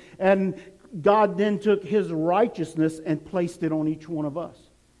Christ. And God then took his righteousness and placed it on each one of us.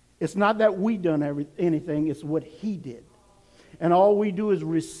 It's not that we done anything, it's what he did. And all we do is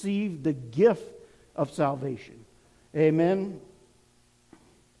receive the gift of salvation. Amen.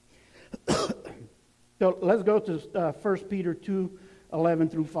 So let's go to 1 Peter 2:11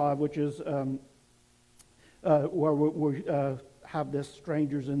 through 5, which is where we have this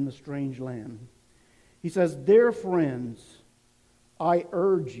strangers in the strange land. He says, "Dear friends, I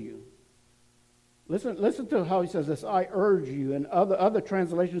urge you." Listen to how he says this. I urge you. And other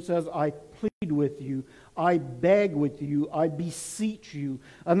translation says, I plead with you. I beg with you. I beseech you.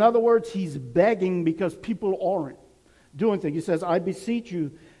 In other words, he's begging because people aren't doing things. He says, I beseech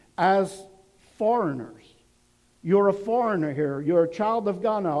you as foreigners. You're a foreigner here. You're a child of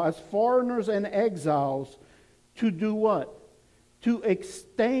God now. As foreigners and exiles, to do what? To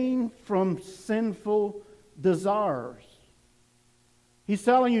abstain from sinful desires. He's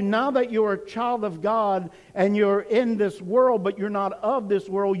telling you now that you're a child of God and you're in this world, but you're not of this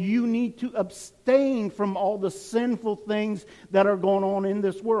world, you need to abstain from all the sinful things that are going on in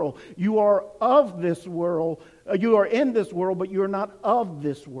this world. You are of this world. You are in this world, but you're not of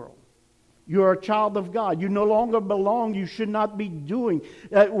this world. You're a child of God. You no longer belong. You should not be doing.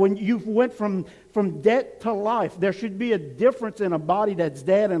 When you went from death to life, there should be a difference in a body that's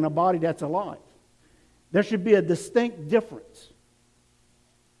dead and a body that's alive. There should be a distinct difference.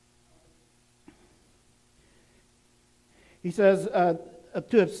 He says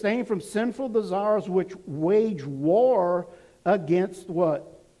to abstain from sinful desires which wage war against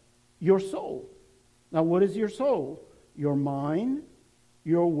what? Your soul. Now, what is your soul? Your mind,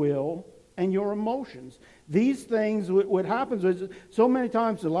 your will, and your emotions. These things, what happens is so many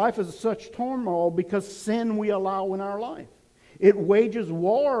times life is such turmoil because sin we allow in our life. It wages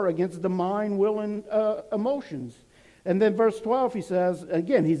war against the mind, will, and emotions. And then verse 12, he says,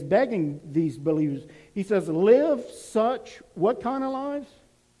 again, he's begging these believers. He says, live such, what kind of lives?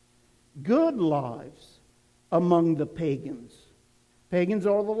 Good lives among the pagans. Pagans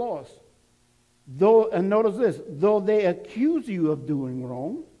are the lost. Though, and notice this, though they accuse you of doing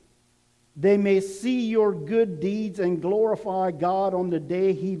wrong, they may see your good deeds and glorify God on the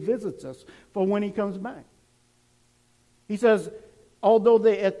day He visits us, for when He comes back. He says, although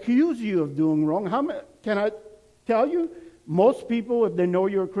they accuse you of doing wrong, can I tell you, most people, if they know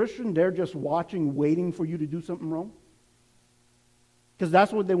you're a Christian, they're just watching, waiting for you to do something wrong. Because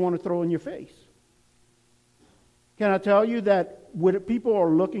that's what they want to throw in your face. Can I tell you that what people are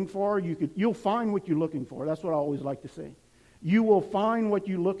looking for, you'll find what you're looking for. That's what I always like to say. You will find what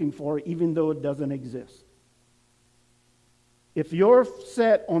you're looking for even though it doesn't exist. If you're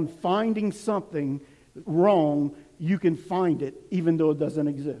set on finding something wrong, you can find it even though it doesn't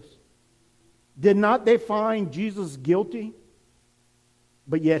exist. Did not they find Jesus guilty?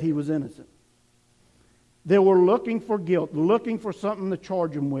 But yet He was innocent. They were looking for guilt, looking for something to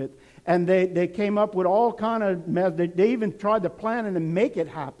charge Him with. And they came up with all kind of mess. They even tried to plan it and make it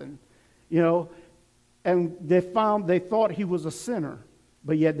happen. You know, and they thought He was a sinner.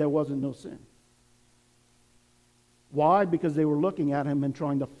 But yet there wasn't no sin. Why? Because they were looking at Him and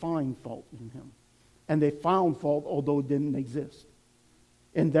trying to find fault in Him. And they found fault although it didn't exist.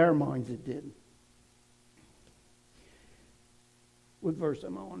 In their minds it did. What verse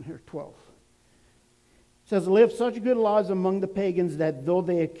am I on here? 12. It says, live such good lives among the pagans that though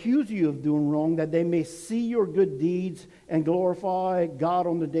they accuse you of doing wrong, that they may see your good deeds and glorify God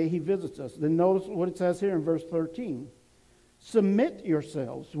on the day He visits us. Then notice what it says here in verse 13. Submit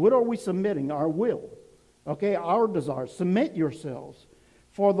yourselves. What are we submitting? Our will. Okay, our desires. Submit yourselves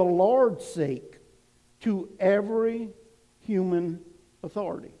for the Lord's sake to every human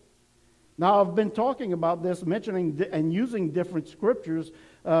authority. Now, I've been talking about this, mentioning and using different scriptures.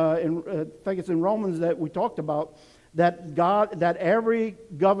 I think it's in Romans that we talked about that every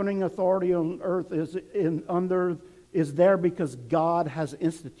governing authority on earth is there because God has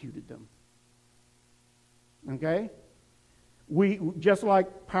instituted them. Okay, we just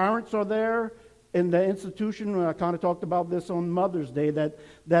like parents are there in the institution. I kind of talked about this on Mother's Day, that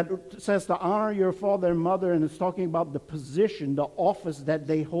says to honor your father and mother, and it's talking about the position, the office that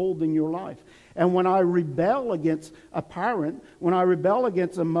they hold in your life. And when I rebel against a parent, when I rebel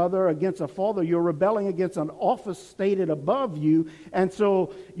against a mother, against a father, you're rebelling against an office stated above you. And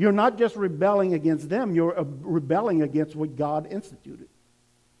so you're not just rebelling against them, you're rebelling against what God instituted.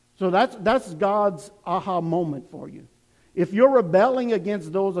 So that's God's aha moment for you. If you're rebelling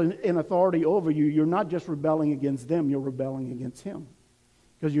against those in authority over you, you're not just rebelling against them, you're rebelling against Him.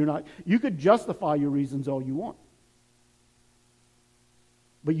 Because you could justify your reasons all you want.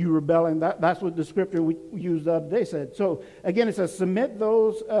 But you rebel, and that's what the scripture we used the other day said. So, again, it says, submit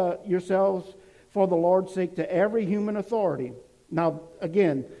those yourselves for the Lord's sake to every human authority. Now,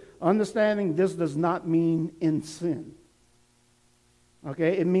 again, understanding this does not mean in sin.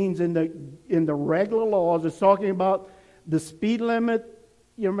 Okay, it means in the regular laws, it's talking about the speed limit.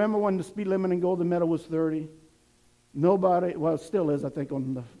 You remember when the speed limit in Golden Meadow was 30? Nobody, well, it still is, I think,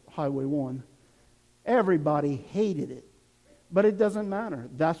 on the Highway 1. Everybody hated it. But it doesn't matter.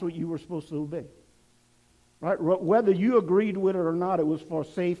 That's what you were supposed to obey. Right? Whether you agreed with it or not, it was for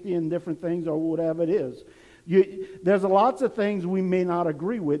safety and different things or whatever it is. There's lots of things we may not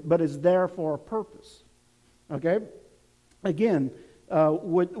agree with, but it's there for a purpose. Okay? Again,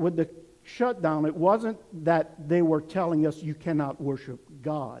 with the shutdown, it wasn't that they were telling us you cannot worship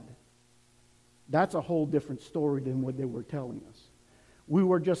God. That's a whole different story than what they were telling us. We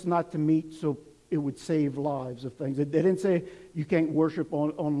were just not to meet so it would save lives of things. They didn't say you can't worship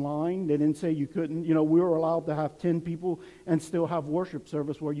online. They didn't say you couldn't. You know, we were allowed to have 10 people and still have worship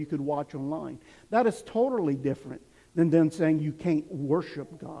service where you could watch online. That is totally different than them saying you can't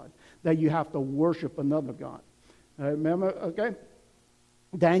worship God, that you have to worship another God. Remember, okay?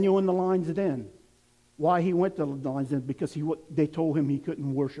 Daniel in the lion's den. Why he went to the lion's den? Because they told him he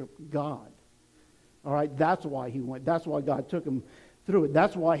couldn't worship God. All right, that's why he went. That's why God took him through it.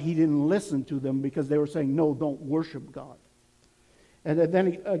 That's why he didn't listen to them, because they were saying, no, don't worship God. And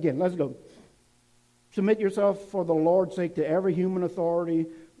then again, let's go. Submit yourself for the Lord's sake to every human authority,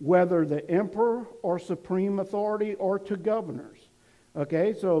 whether the emperor or supreme authority or to governors.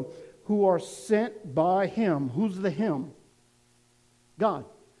 Okay, so who are sent by him. Who's the him? God.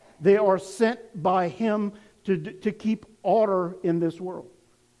 They are sent by him to keep order in this world.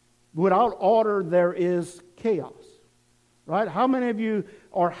 Without order, there is chaos. Right? How many of you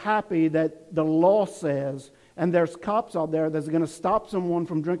are happy that the law says, and there's cops out there that's going to stop someone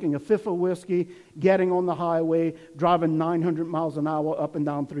from drinking a fifth of whiskey, getting on the highway, driving 900 miles an hour up and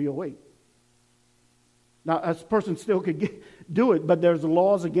down 308? Now, a person still could do it, but there's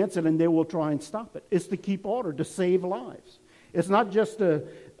laws against it, and they will try and stop it. It's to keep order, to save lives. It's not just a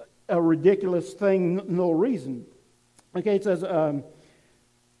ridiculous thing, no reason. Okay, it says...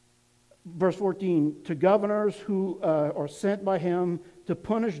 Verse 14, to governors who are sent by him to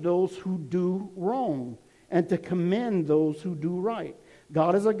punish those who do wrong and to commend those who do right.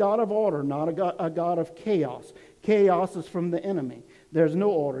 God is a God of order, not a God of chaos. Chaos is from the enemy. There's no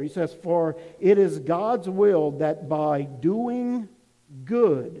order. He says, for it is God's will that by doing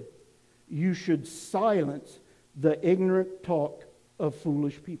good you should silence the ignorant talk of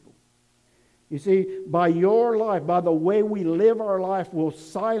foolish people. You see, by your life, by the way we live our life, will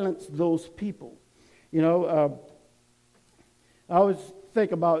silence those people. You know, I always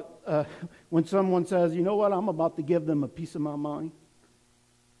think about when someone says, you know what, I'm about to give them a piece of my mind.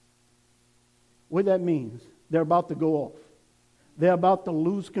 What that means, they're about to go off. They're about to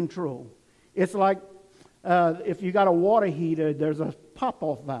lose control. It's like if you got a water heater, there's a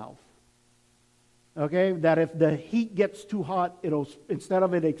pop-off valve. Okay, that if the heat gets too hot, instead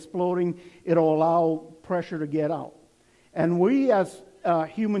of it exploding, it'll allow pressure to get out. And we as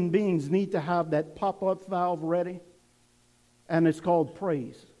human beings need to have that pop-up valve ready, and it's called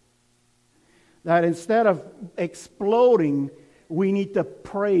praise. That instead of exploding, we need to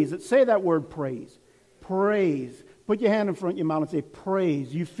praise it. Say that word, praise. Praise. Put your hand in front of your mouth and say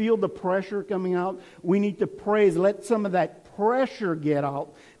praise. You feel the pressure coming out? We need to praise. Let some of that pressure get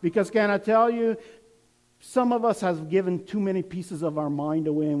out. Because can I tell you, some of us have given too many pieces of our mind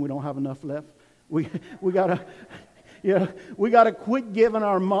away, and we don't have enough left. We gotta, we gotta quit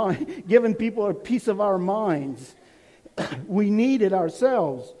giving people a piece of our minds. We need it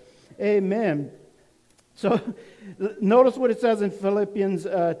ourselves. Amen. So, notice what it says in Philippians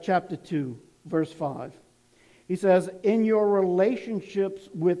chapter 2, verse 5. He says, "In your relationships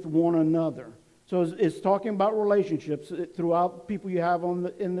with one another." So it's talking about relationships throughout people you have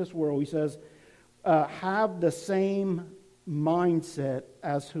in this world. He says, have the same mindset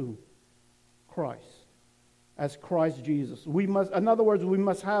as who? Christ. As Christ Jesus. In other words, we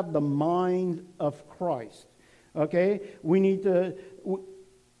must have the mind of Christ. Okay? We need to,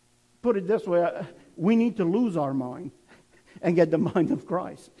 put it this way, we need to lose our mind and get the mind of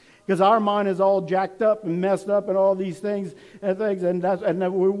Christ. Because our mind is all jacked up and messed up and all these things, and that's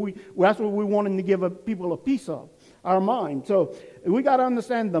what we wanting to give people a piece of, our mind. So we got to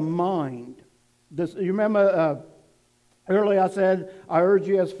understand the mind. You remember earlier I said, I urge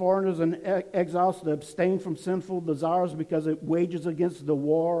you as foreigners and exiles to abstain from sinful desires because it wages against the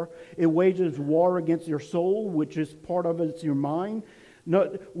war. It wages war against your soul, which is part of it's your mind.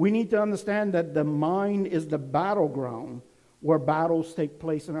 No, we need to understand that the mind is the battleground where battles take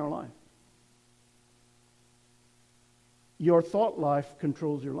place in our life. Your thought life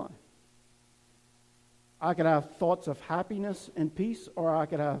controls your life. I could have thoughts of happiness and peace, or I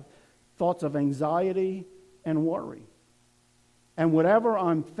could have thoughts of anxiety and worry. And whatever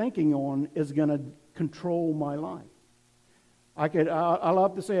I'm thinking on is going to control my life. I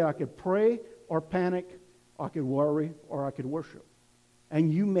love to say I could pray or panic, I could worry, or I could worship.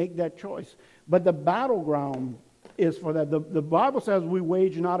 And you make that choice. But the battleground is for that. The Bible says we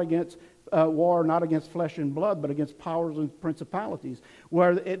wage not against war, not against flesh and blood, but against powers and principalities.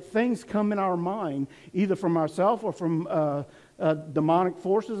 Where things come in our mind, either from ourselves or from demonic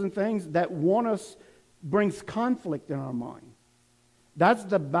forces and things that want us, brings conflict in our mind. That's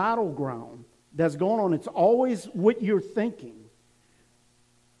the battleground that's going on. It's always what you're thinking.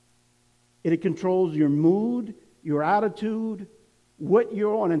 It controls your mood, your attitude, what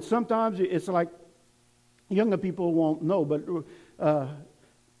you're on. And sometimes it's like, younger people won't know, but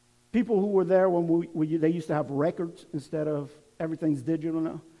people who were there when they used to have records instead of everything's digital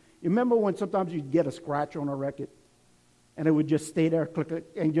now. You remember when sometimes you'd get a scratch on a record and it would just stay there, click,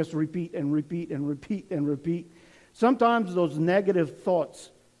 and just repeat and repeat and repeat and repeat. Sometimes those negative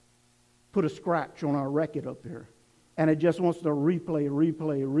thoughts put a scratch on our record up here. And it just wants to replay,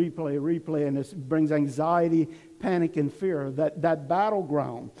 and this brings anxiety, panic, and fear, that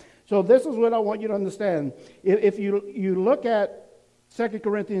battleground. So this is what I want you to understand. If you look at 2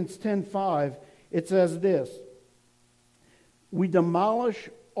 Corinthians 10:5, it says this: we demolish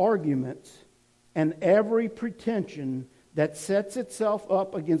arguments and every pretension that sets itself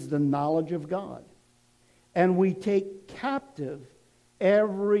up against the knowledge of God. And we take captive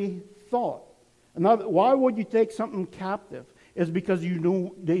every thought. Why would you take something captive? It's because you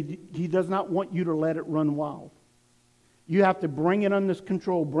know he does not want you to let it run wild. You have to bring it under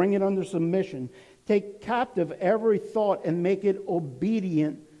control, bring it under submission. Take captive every thought and make it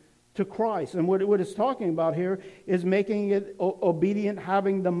obedient to Christ. And what it's talking about here is making it obedient,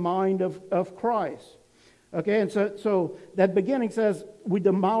 having the mind of Christ. Okay, and so that beginning says, we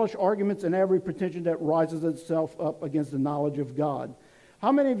demolish arguments and every pretension that rises itself up against the knowledge of God.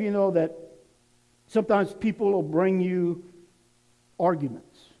 How many of you know that sometimes people will bring you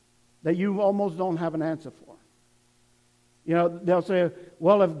arguments that you almost don't have an answer for? You know, they'll say,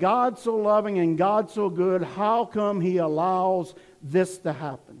 well, if God's so loving and God's so good, how come he allows this to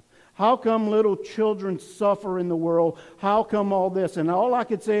happen? How come little children suffer in the world? How come all this? And all I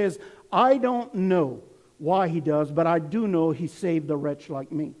could say is, I don't know why he does, but I do know he saved a wretch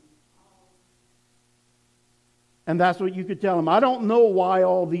like me. And that's what you could tell him. I don't know why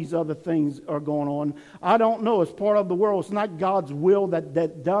all these other things are going on. I don't know. It's part of the world. It's not God's will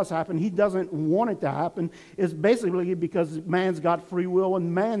that does happen. He doesn't want it to happen. It's basically because man's got free will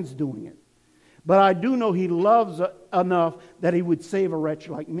and man's doing it. But I do know he loves enough that he would save a wretch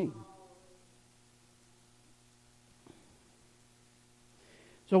like me.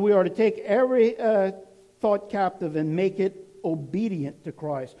 So we are to take every thought captive and make it obedient to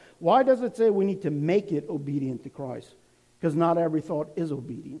Christ. Why does it say we need to make it obedient to Christ? Because not every thought is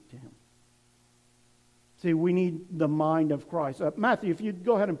obedient to him. See, we need the mind of Christ. Matthew, if you'd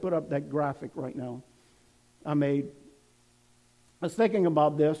go ahead and put up that graphic right now I made. I was thinking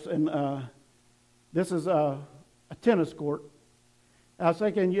about this, and this is a tennis court. I was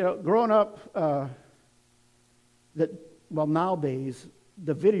thinking, growing up, nowadays,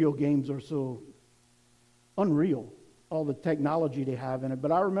 the video games are so unreal, all the technology they have in it.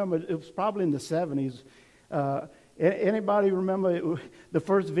 But I remember it was probably in the 70s. Anybody remember the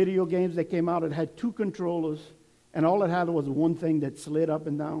first video games that came out? It had two controllers, and all it had was one thing that slid up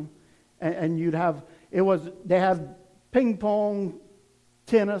and down. And they had ping pong,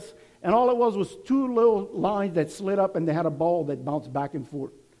 tennis, and all it was two little lines that slid up, and they had a ball that bounced back and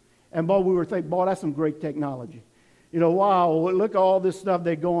forth. And we were thinking, that's some great technology. Wow, look at all this stuff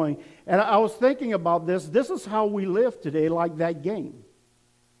they're going. And I was thinking about this. This is how we live today, like that game.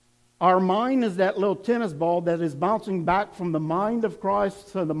 Our mind is that little tennis ball that is bouncing back from the mind of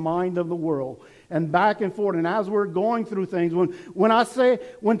Christ to the mind of the world. And back and forth. And as we're going through things,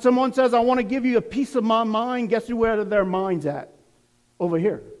 when someone says, I want to give you a piece of my mind, guess where their mind's at? Over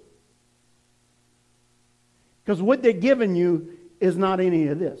here. Because what they're giving you is not any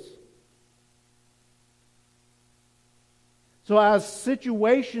of this. So as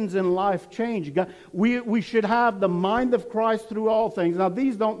situations in life change, we should have the mind of Christ through all things. Now,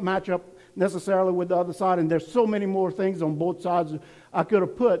 these don't match up necessarily with the other side, and there's so many more things on both sides I could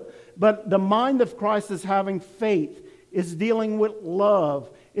have put. But the mind of Christ is having faith, is dealing with love,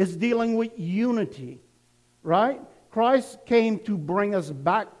 is dealing with unity, right? Christ came to bring us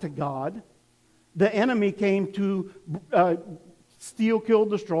back to God. The enemy came to steal, kill,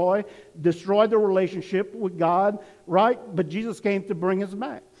 destroy the relationship with God, right? But Jesus came to bring us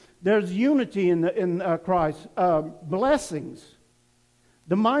back. There's unity in Christ. Blessings.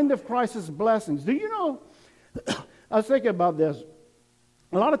 The mind of Christ is blessings. Do you know I was thinking about this.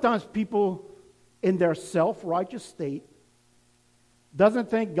 A lot of times people in their self-righteous state doesn't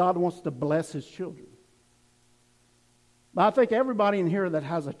think God wants to bless his children. But I think everybody in here that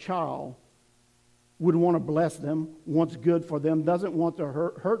has a child would want to bless them, wants good for them, doesn't want to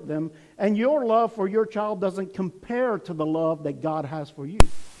hurt them. And your love for your child doesn't compare to the love that God has for you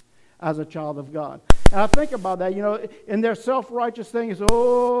as a child of God. And I think about that, in their self-righteous thing is,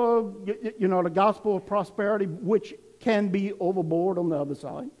 the gospel of prosperity, which can be overboard on the other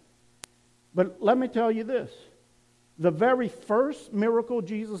side. But let me tell you this. The very first miracle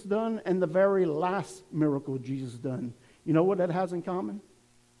Jesus done and the very last miracle Jesus done, you know what that has in common?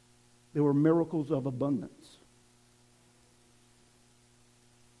 They were miracles of abundance.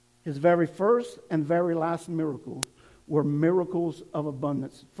 His very first and very last miracle were miracles of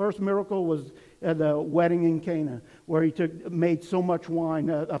abundance. First miracle was at the wedding in Cana, where he made so much wine,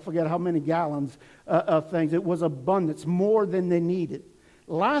 I forget how many gallons of things. It was abundance, more than they needed.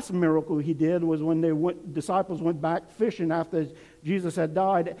 Last miracle he did was when disciples went back fishing after Jesus had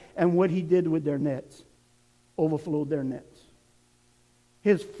died, and what he did with their nets, overflowed their nets.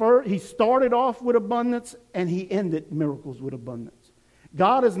 He started off with abundance, and he ended miracles with abundance.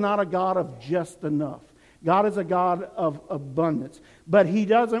 God is not a God of just enough. God is a God of abundance. But he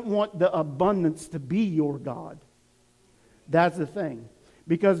doesn't want the abundance to be your God. That's the thing.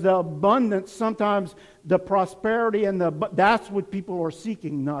 Because the abundance, sometimes the prosperity that's what people are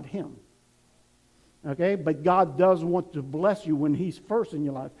seeking, not him. Okay? But God does want to bless you when he's first in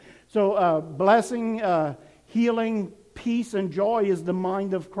your life. So blessing, healing, peace, and joy is the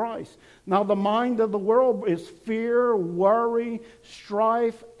mind of Christ. Now the mind of the world is fear, worry,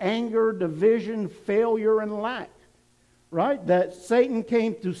 strife, anger, division, failure, and lack. Right? That Satan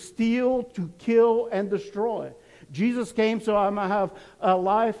came to steal, to kill, and destroy. Jesus came so I might have a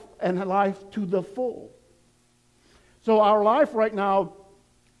life and a life to the full. So our life right now,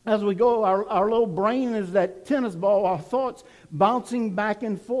 as we go, our little brain is that tennis ball, our thoughts bouncing back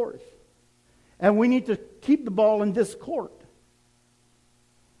and forth. And we need to keep the ball in this court.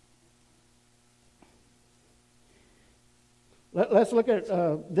 Let's look at,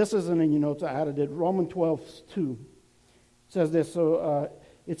 this isn't in your notes, I added it, Romans 12:2 says this,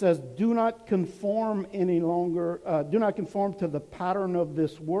 it says, do not conform any longer, do not conform to the pattern of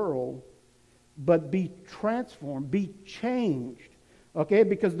this world, but be transformed, be changed. Okay,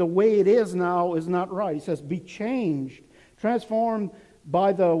 because the way it is now is not right. He says, be changed, transformed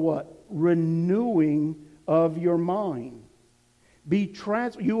by the what? Renewing of your mind.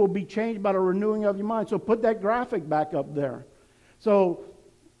 You will be changed by the renewing of your mind. So put that graphic back up there. So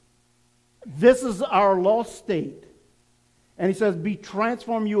this is our lost state. And he says, be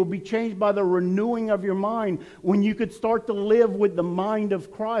transformed, you will be changed by the renewing of your mind, when you could start to live with the mind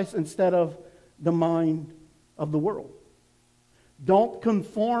of Christ instead of the mind of the world. Don't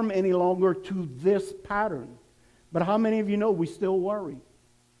conform any longer to this pattern. But how many of you know we still worry?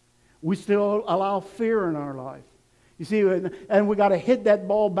 We still allow fear in our life. You see, and we got to hit that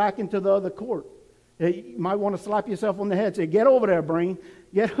ball back into the other court. You might want to slap yourself on the head and say, get over there, brain.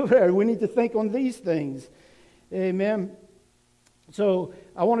 Get over there. We need to think on these things. Amen. So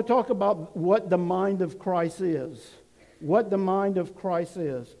I want to talk about what the mind of Christ is. What the mind of Christ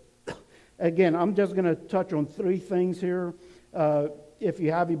is. Again, I'm just going to touch on three things here. If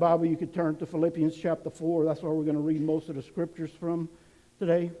you have your Bible, you could turn to Philippians chapter 4. That's where we're going to read most of the scriptures from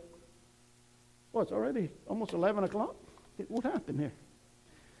today. Well, it's already almost 11 o'clock. What happened here?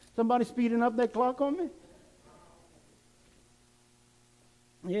 Somebody speeding up that clock on me?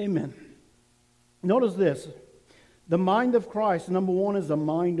 Amen. Notice this. The mind of Christ, number one, is a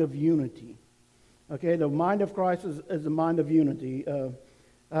mind of unity. Okay, the mind of Christ is a mind of unity.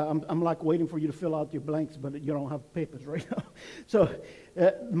 I'm like waiting for you to fill out your blanks, but you don't have papers right now. So,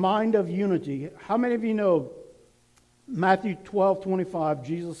 mind of unity. How many of you know Matthew 12:25,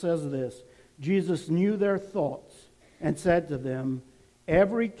 Jesus says this, Jesus knew their thoughts and said to them,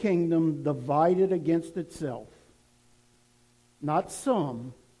 every kingdom divided against itself, not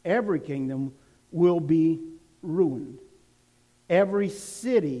some, every kingdom will be ruined. Every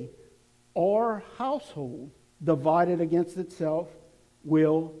city or household divided against itself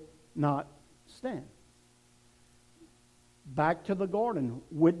will not stand. Back to the garden.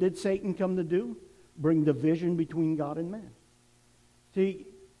 What did Satan come to do? Bring division between God and man. See,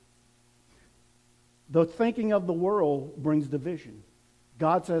 the thinking of the world brings division.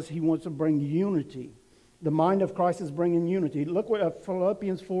 God says he wants to bring unity. The mind of Christ is bringing unity. Look what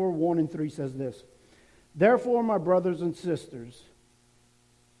Philippians 4:1-3 says this. Therefore, my brothers and sisters,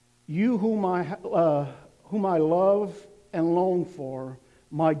 you whom I love and long for,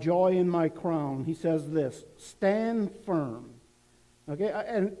 my joy and my crown. He says this, stand firm. Okay,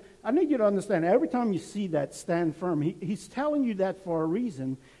 and I need you to understand, every time you see that, stand firm, he's telling you that for a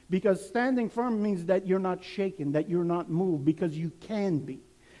reason, because standing firm means that you're not shaken, that you're not moved, because you can be.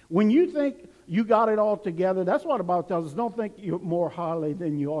 When you think you got it all together, that's what the Bible tells us, don't think you're more highly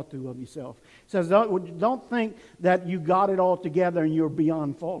than you ought to of yourself. It says, don't think that you got it all together and you're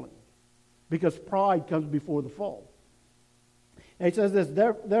beyond falling, because pride comes before the fall. And he says this,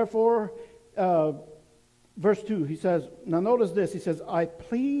 therefore, verse 2, he says, now notice this, he says, I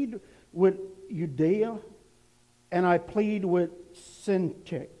plead with Judea and I plead with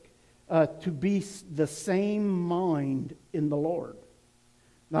Syntyche to be the same mind in the Lord.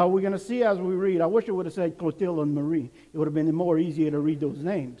 Now we're going to see as we read, I wish it would have said Clotilde and Marie. It would have been more easier to read those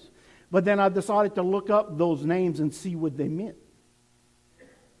names. But then I decided to look up those names and see what they meant.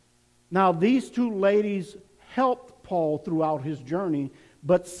 Now these two ladies helped Paul throughout his journey,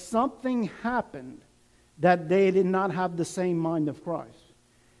 but something happened that they did not have the same mind of Christ.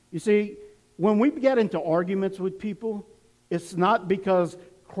 You see, when we get into arguments with people, it's not because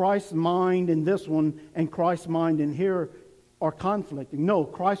Christ's mind in this one and Christ's mind in here are conflicting. No,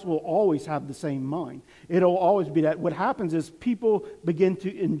 Christ will always have the same mind. It'll always be that. What happens is people begin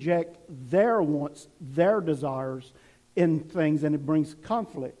to inject their wants, their desires in things, and it brings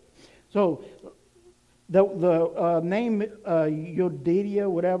conflict. So the name Euodia,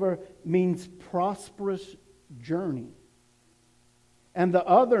 whatever, means prosperous journey. And the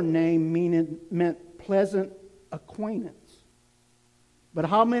other name meant pleasant acquaintance. But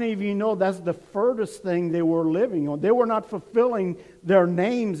how many of you know that's the furthest thing they were living on? They were not fulfilling their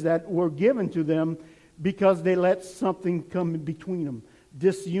names that were given to them because they let something come between them.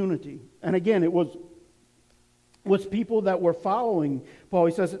 Disunity. And again, it was people that were following Paul.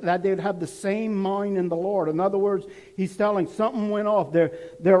 He says that they'd have the same mind in the Lord. In other words, he's telling something went off.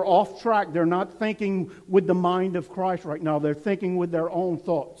 They're off track. They're not thinking with the mind of Christ right now. They're thinking with their own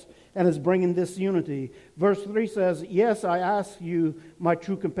thoughts. And is bringing this unity. Verse 3 says, yes, I ask you, my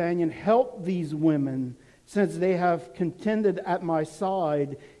true companion, help these women, since they have contended at my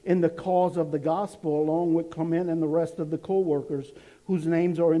side in the cause of the gospel, along with Clement and the rest of the co-workers whose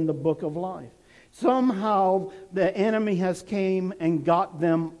names are in the book of life. Somehow the enemy has came and got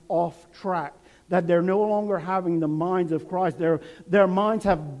them off track, that they're no longer having the minds of Christ. Their minds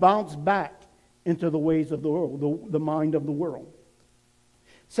have bounced back into the ways of the world, the mind of the world.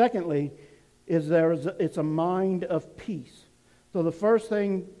 Secondly, it's a mind of peace. So the first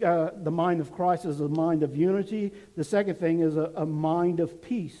thing, the mind of Christ, is a mind of unity. The second thing is a mind of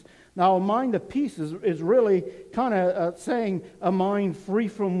peace. Now, a mind of peace is really kind of saying a mind free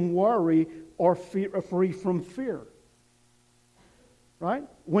from worry or free from fear. Right?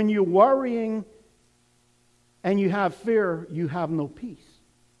 When you're worrying and you have fear, you have no peace.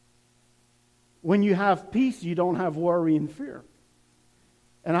 When you have peace, you don't have worry and fear.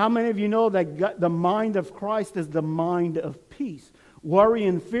 And how many of you know that the mind of Christ is the mind of peace? Worry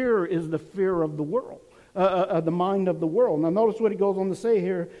and fear is the fear of the world, the mind of the world. Now notice what he goes on to say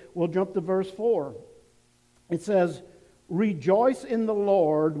here. We'll jump to verse 4. It says, rejoice in the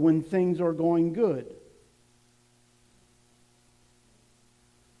Lord when things are going good.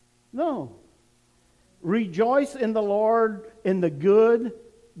 No. Rejoice in the Lord in the good,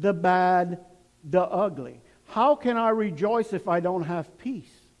 the bad, the ugly. How can I rejoice if I don't have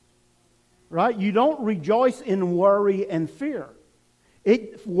peace? Right? You don't rejoice in worry and fear.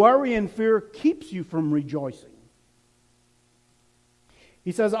 Worry and fear keeps you from rejoicing.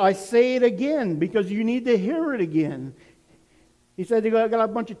 He says, I say it again because you need to hear it again. He said, they got a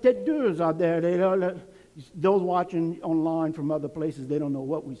bunch of têteux out there. Those watching online from other places, they don't know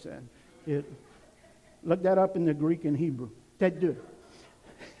what we said. Look that up in the Greek and Hebrew. Têteux.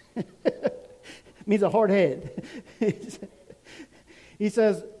 Means a hard head. He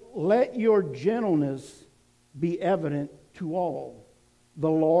says, let your gentleness be evident to all. The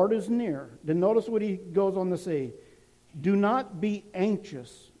Lord is near. Then notice what he goes on to say. Do not be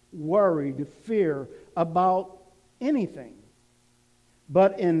anxious, worried, fear about anything.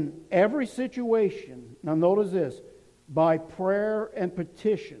 But in every situation, now notice this, by prayer and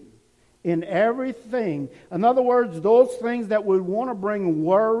petition, in everything. In other words, those things that would want to bring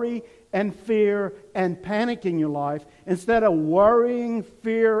worry and fear and panic in your life, instead of worrying,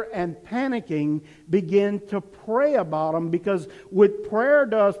 fear, and panicking, begin to pray about them, because what prayer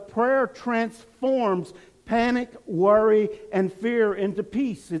does, prayer transforms panic, worry, and fear into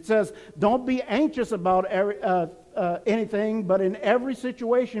peace. It says, don't be anxious about anything, but in every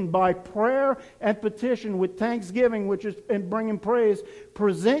situation, by prayer and petition with thanksgiving, which is in bringing praise,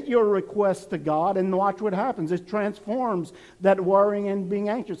 present your requests to God and watch what happens. It transforms that worrying and being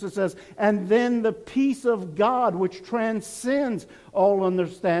anxious. It says, and then the peace of God, which transcends all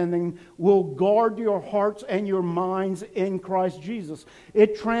understanding, will guard your hearts and your minds in Christ Jesus.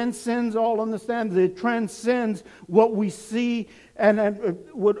 It transcends all understanding. It transcends what we see and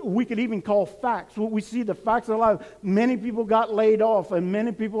what we could even call facts. What we see, the facts of life. Many people got laid off, and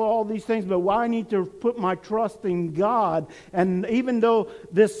many people all these things, but why I need to put my trust in God. And even though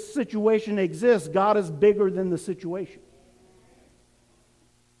this situation exists, God is bigger than the situation.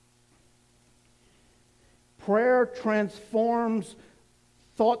 Prayer transforms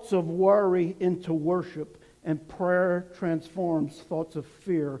thoughts of worry into worship, and prayer transforms thoughts of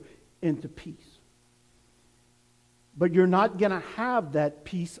fear into peace. But you're not going to have that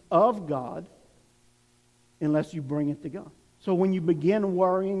peace of God unless you bring it to God. So when you begin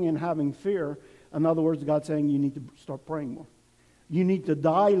worrying and having fear, in other words, God's saying you need to start praying more. You need to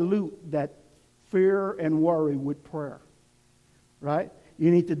dilute that fear and worry with prayer. Right?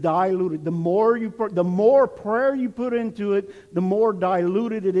 You need to dilute it. The more prayer you put into it, the more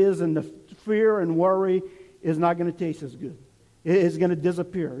diluted it is, and the fear and worry is not going to taste as good. It's going to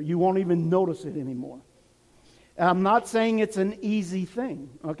disappear. You won't even notice it anymore. I'm not saying it's an easy thing,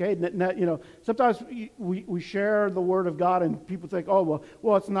 okay? Sometimes we share the Word of God and people think, oh,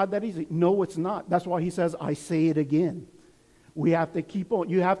 well, it's not that easy. No, it's not. That's why he says, I say it again. We have to keep on.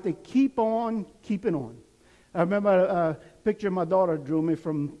 You have to keep on keeping on. I remember a picture my daughter drew me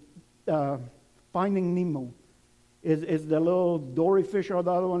from Finding Nemo. Is the little Dory fish or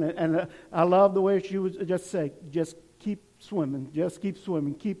the other one? And I love the way she would just say, just keep swimming. Just keep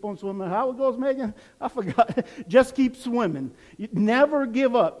swimming. Keep on swimming. How it goes, Megan? I forgot. Just keep swimming. You never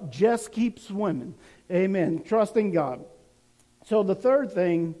give up. Just keep swimming. Amen. Trusting God. So the third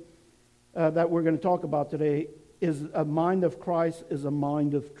thing that we're going to talk about today is a mind of Christ is a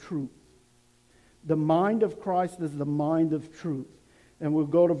mind of truth. The mind of Christ is the mind of truth. And we'll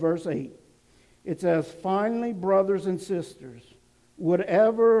go to verse 8. It says, finally, brothers and sisters,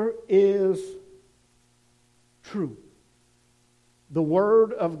 whatever is true. The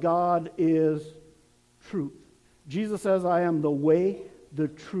Word of God is truth. Jesus says, I am the way, the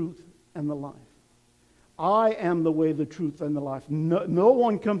truth, and the life. I am the way, the truth, and the life. No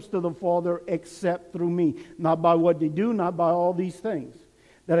one comes to the Father except through me. Not by what they do, not by all these things.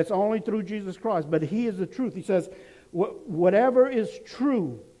 That it's only through Jesus Christ. But He is the truth. He says, whatever is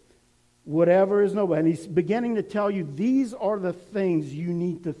true, whatever is noble. And He's beginning to tell you, these are the things you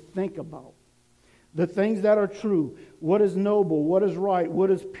need to think about. The things that are true, what is noble, what is right,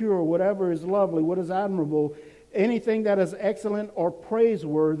 what is pure, whatever is lovely, what is admirable, anything that is excellent or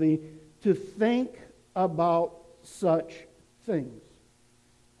praiseworthy, to think about such things.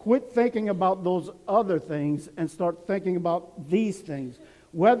 Quit thinking about those other things and start thinking about these things.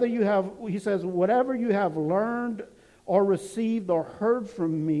 Whether you have, he says, whatever you have learned or received or heard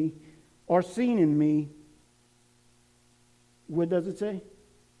from me or seen in me, what does it say?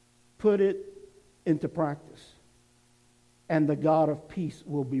 Put it into practice, and the God of peace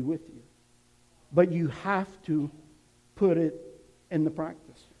will be with you. But you have to put it into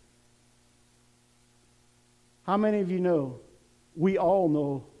practice. How many of you know, we all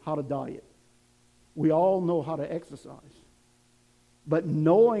know how to diet. We all know how to exercise. But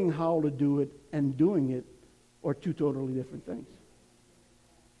knowing how to do it and doing it are two totally different things.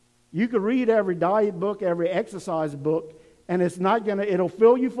 You could read every diet book, every exercise book, and it'll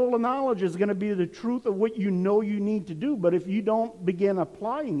fill you full of knowledge. It's going to be the truth of what you know you need to do. But if you don't begin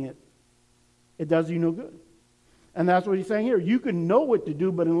applying it, it does you no good. And that's what he's saying here. You can know what to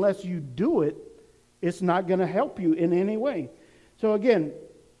do, but unless you do it, it's not going to help you in any way. So again,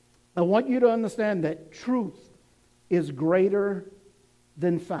 I want you to understand that truth is greater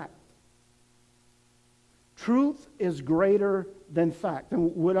than fact. Truth is greater than fact.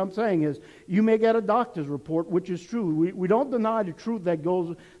 And what I'm saying is, you may get a doctor's report, which is true. We don't deny the truth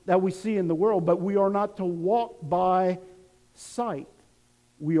that we see in the world, but we are not to walk by sight.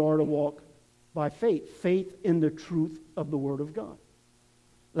 We are to walk by faith. Faith in the truth of the Word of God.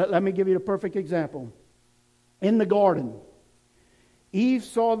 Let me give you a perfect example. In the garden, Eve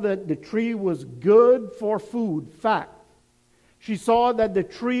saw that the tree was good for food. Fact. She saw that the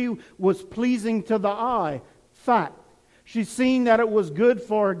tree was pleasing to the eye. Fact. She's seen that it was good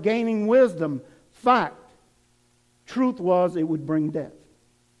for gaining wisdom. Fact. Truth was it would bring death.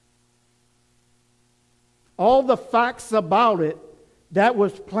 All the facts about it that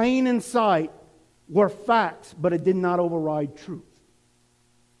was plain in sight were facts, but it did not override truth.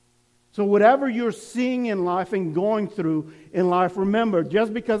 So whatever you're seeing in life and going through in life, remember,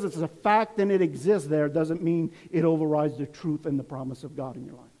 just because it's a fact and it exists there doesn't mean it overrides the truth and the promise of God in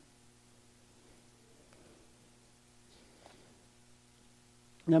your life.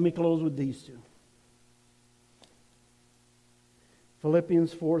 Let me close with these two.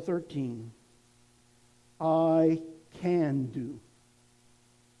 Philippians 4:13. I can do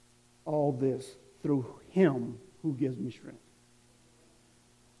all this through Him who gives me strength.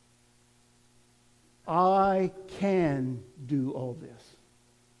 I can do all this.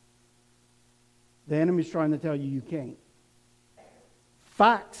 The enemy's trying to tell you you can't.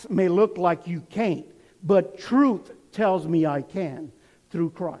 Facts may look like you can't, but truth tells me I can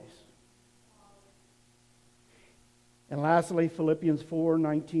through Christ. And lastly, Philippians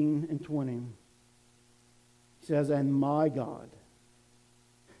 4:19 and 20. He says, and my God,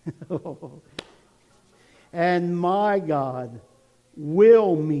 and my God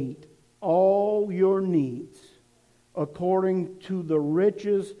will meet all your needs according to the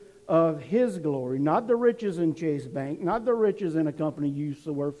riches of His glory. Not the riches in Chase Bank, not the riches in a company you used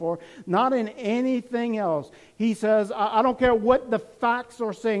to work for, not in anything else. He says, I don't care what the facts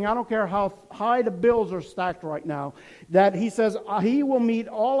are saying, I don't care how high the bills are stacked right now, that He says He will meet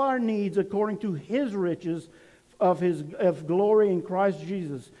all our needs according to His riches of glory in Christ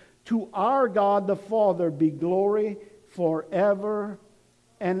Jesus. To our God the Father be glory forever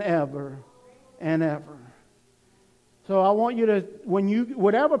and ever and ever. So I want you to,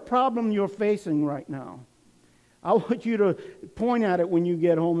 whatever problem you're facing right now, I want you to point at it when you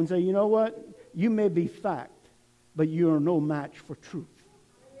get home and say, you know what? You may be fact, but you are no match for truth.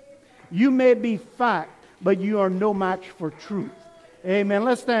 You may be fact, but you are no match for truth. Amen.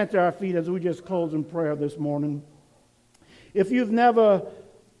 Let's stand to our feet as we just close in prayer this morning. If you've never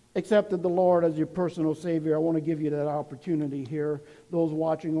accepted the Lord as your personal Savior, I want to give you that opportunity here. Those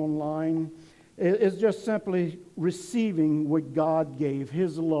watching online, it's just simply receiving what God gave,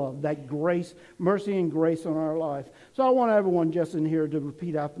 His love, that grace, mercy and grace on our life. So I want everyone just in here to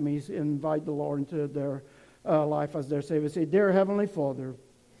repeat after me, invite the Lord into their life as their Savior. Say, Dear Heavenly Father,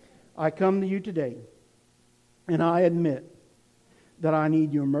 I come to you today, and I admit that I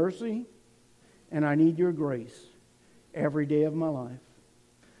need your mercy and I need your grace every day of my life.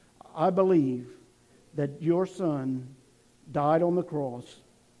 I believe that your Son died on the cross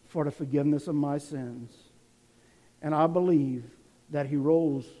for the forgiveness of my sins. And I believe that He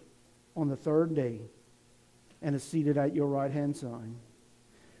rose on the third day and is seated at your right-hand side.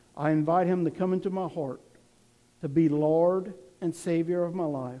 I invite Him to come into my heart to be Lord and Savior of my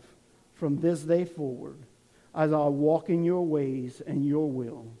life from this day forward as I walk in your ways and your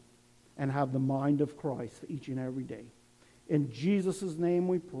will and have the mind of Christ each and every day. In Jesus' name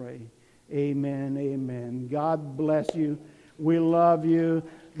we pray. Amen, amen. God bless you. We love you.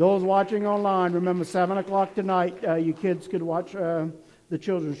 Those watching online, remember 7 o'clock tonight, you kids could watch the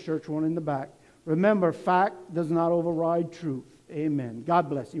children's church one in the back. Remember, fact does not override truth. Amen. God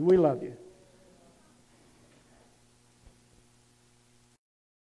bless you. We love you.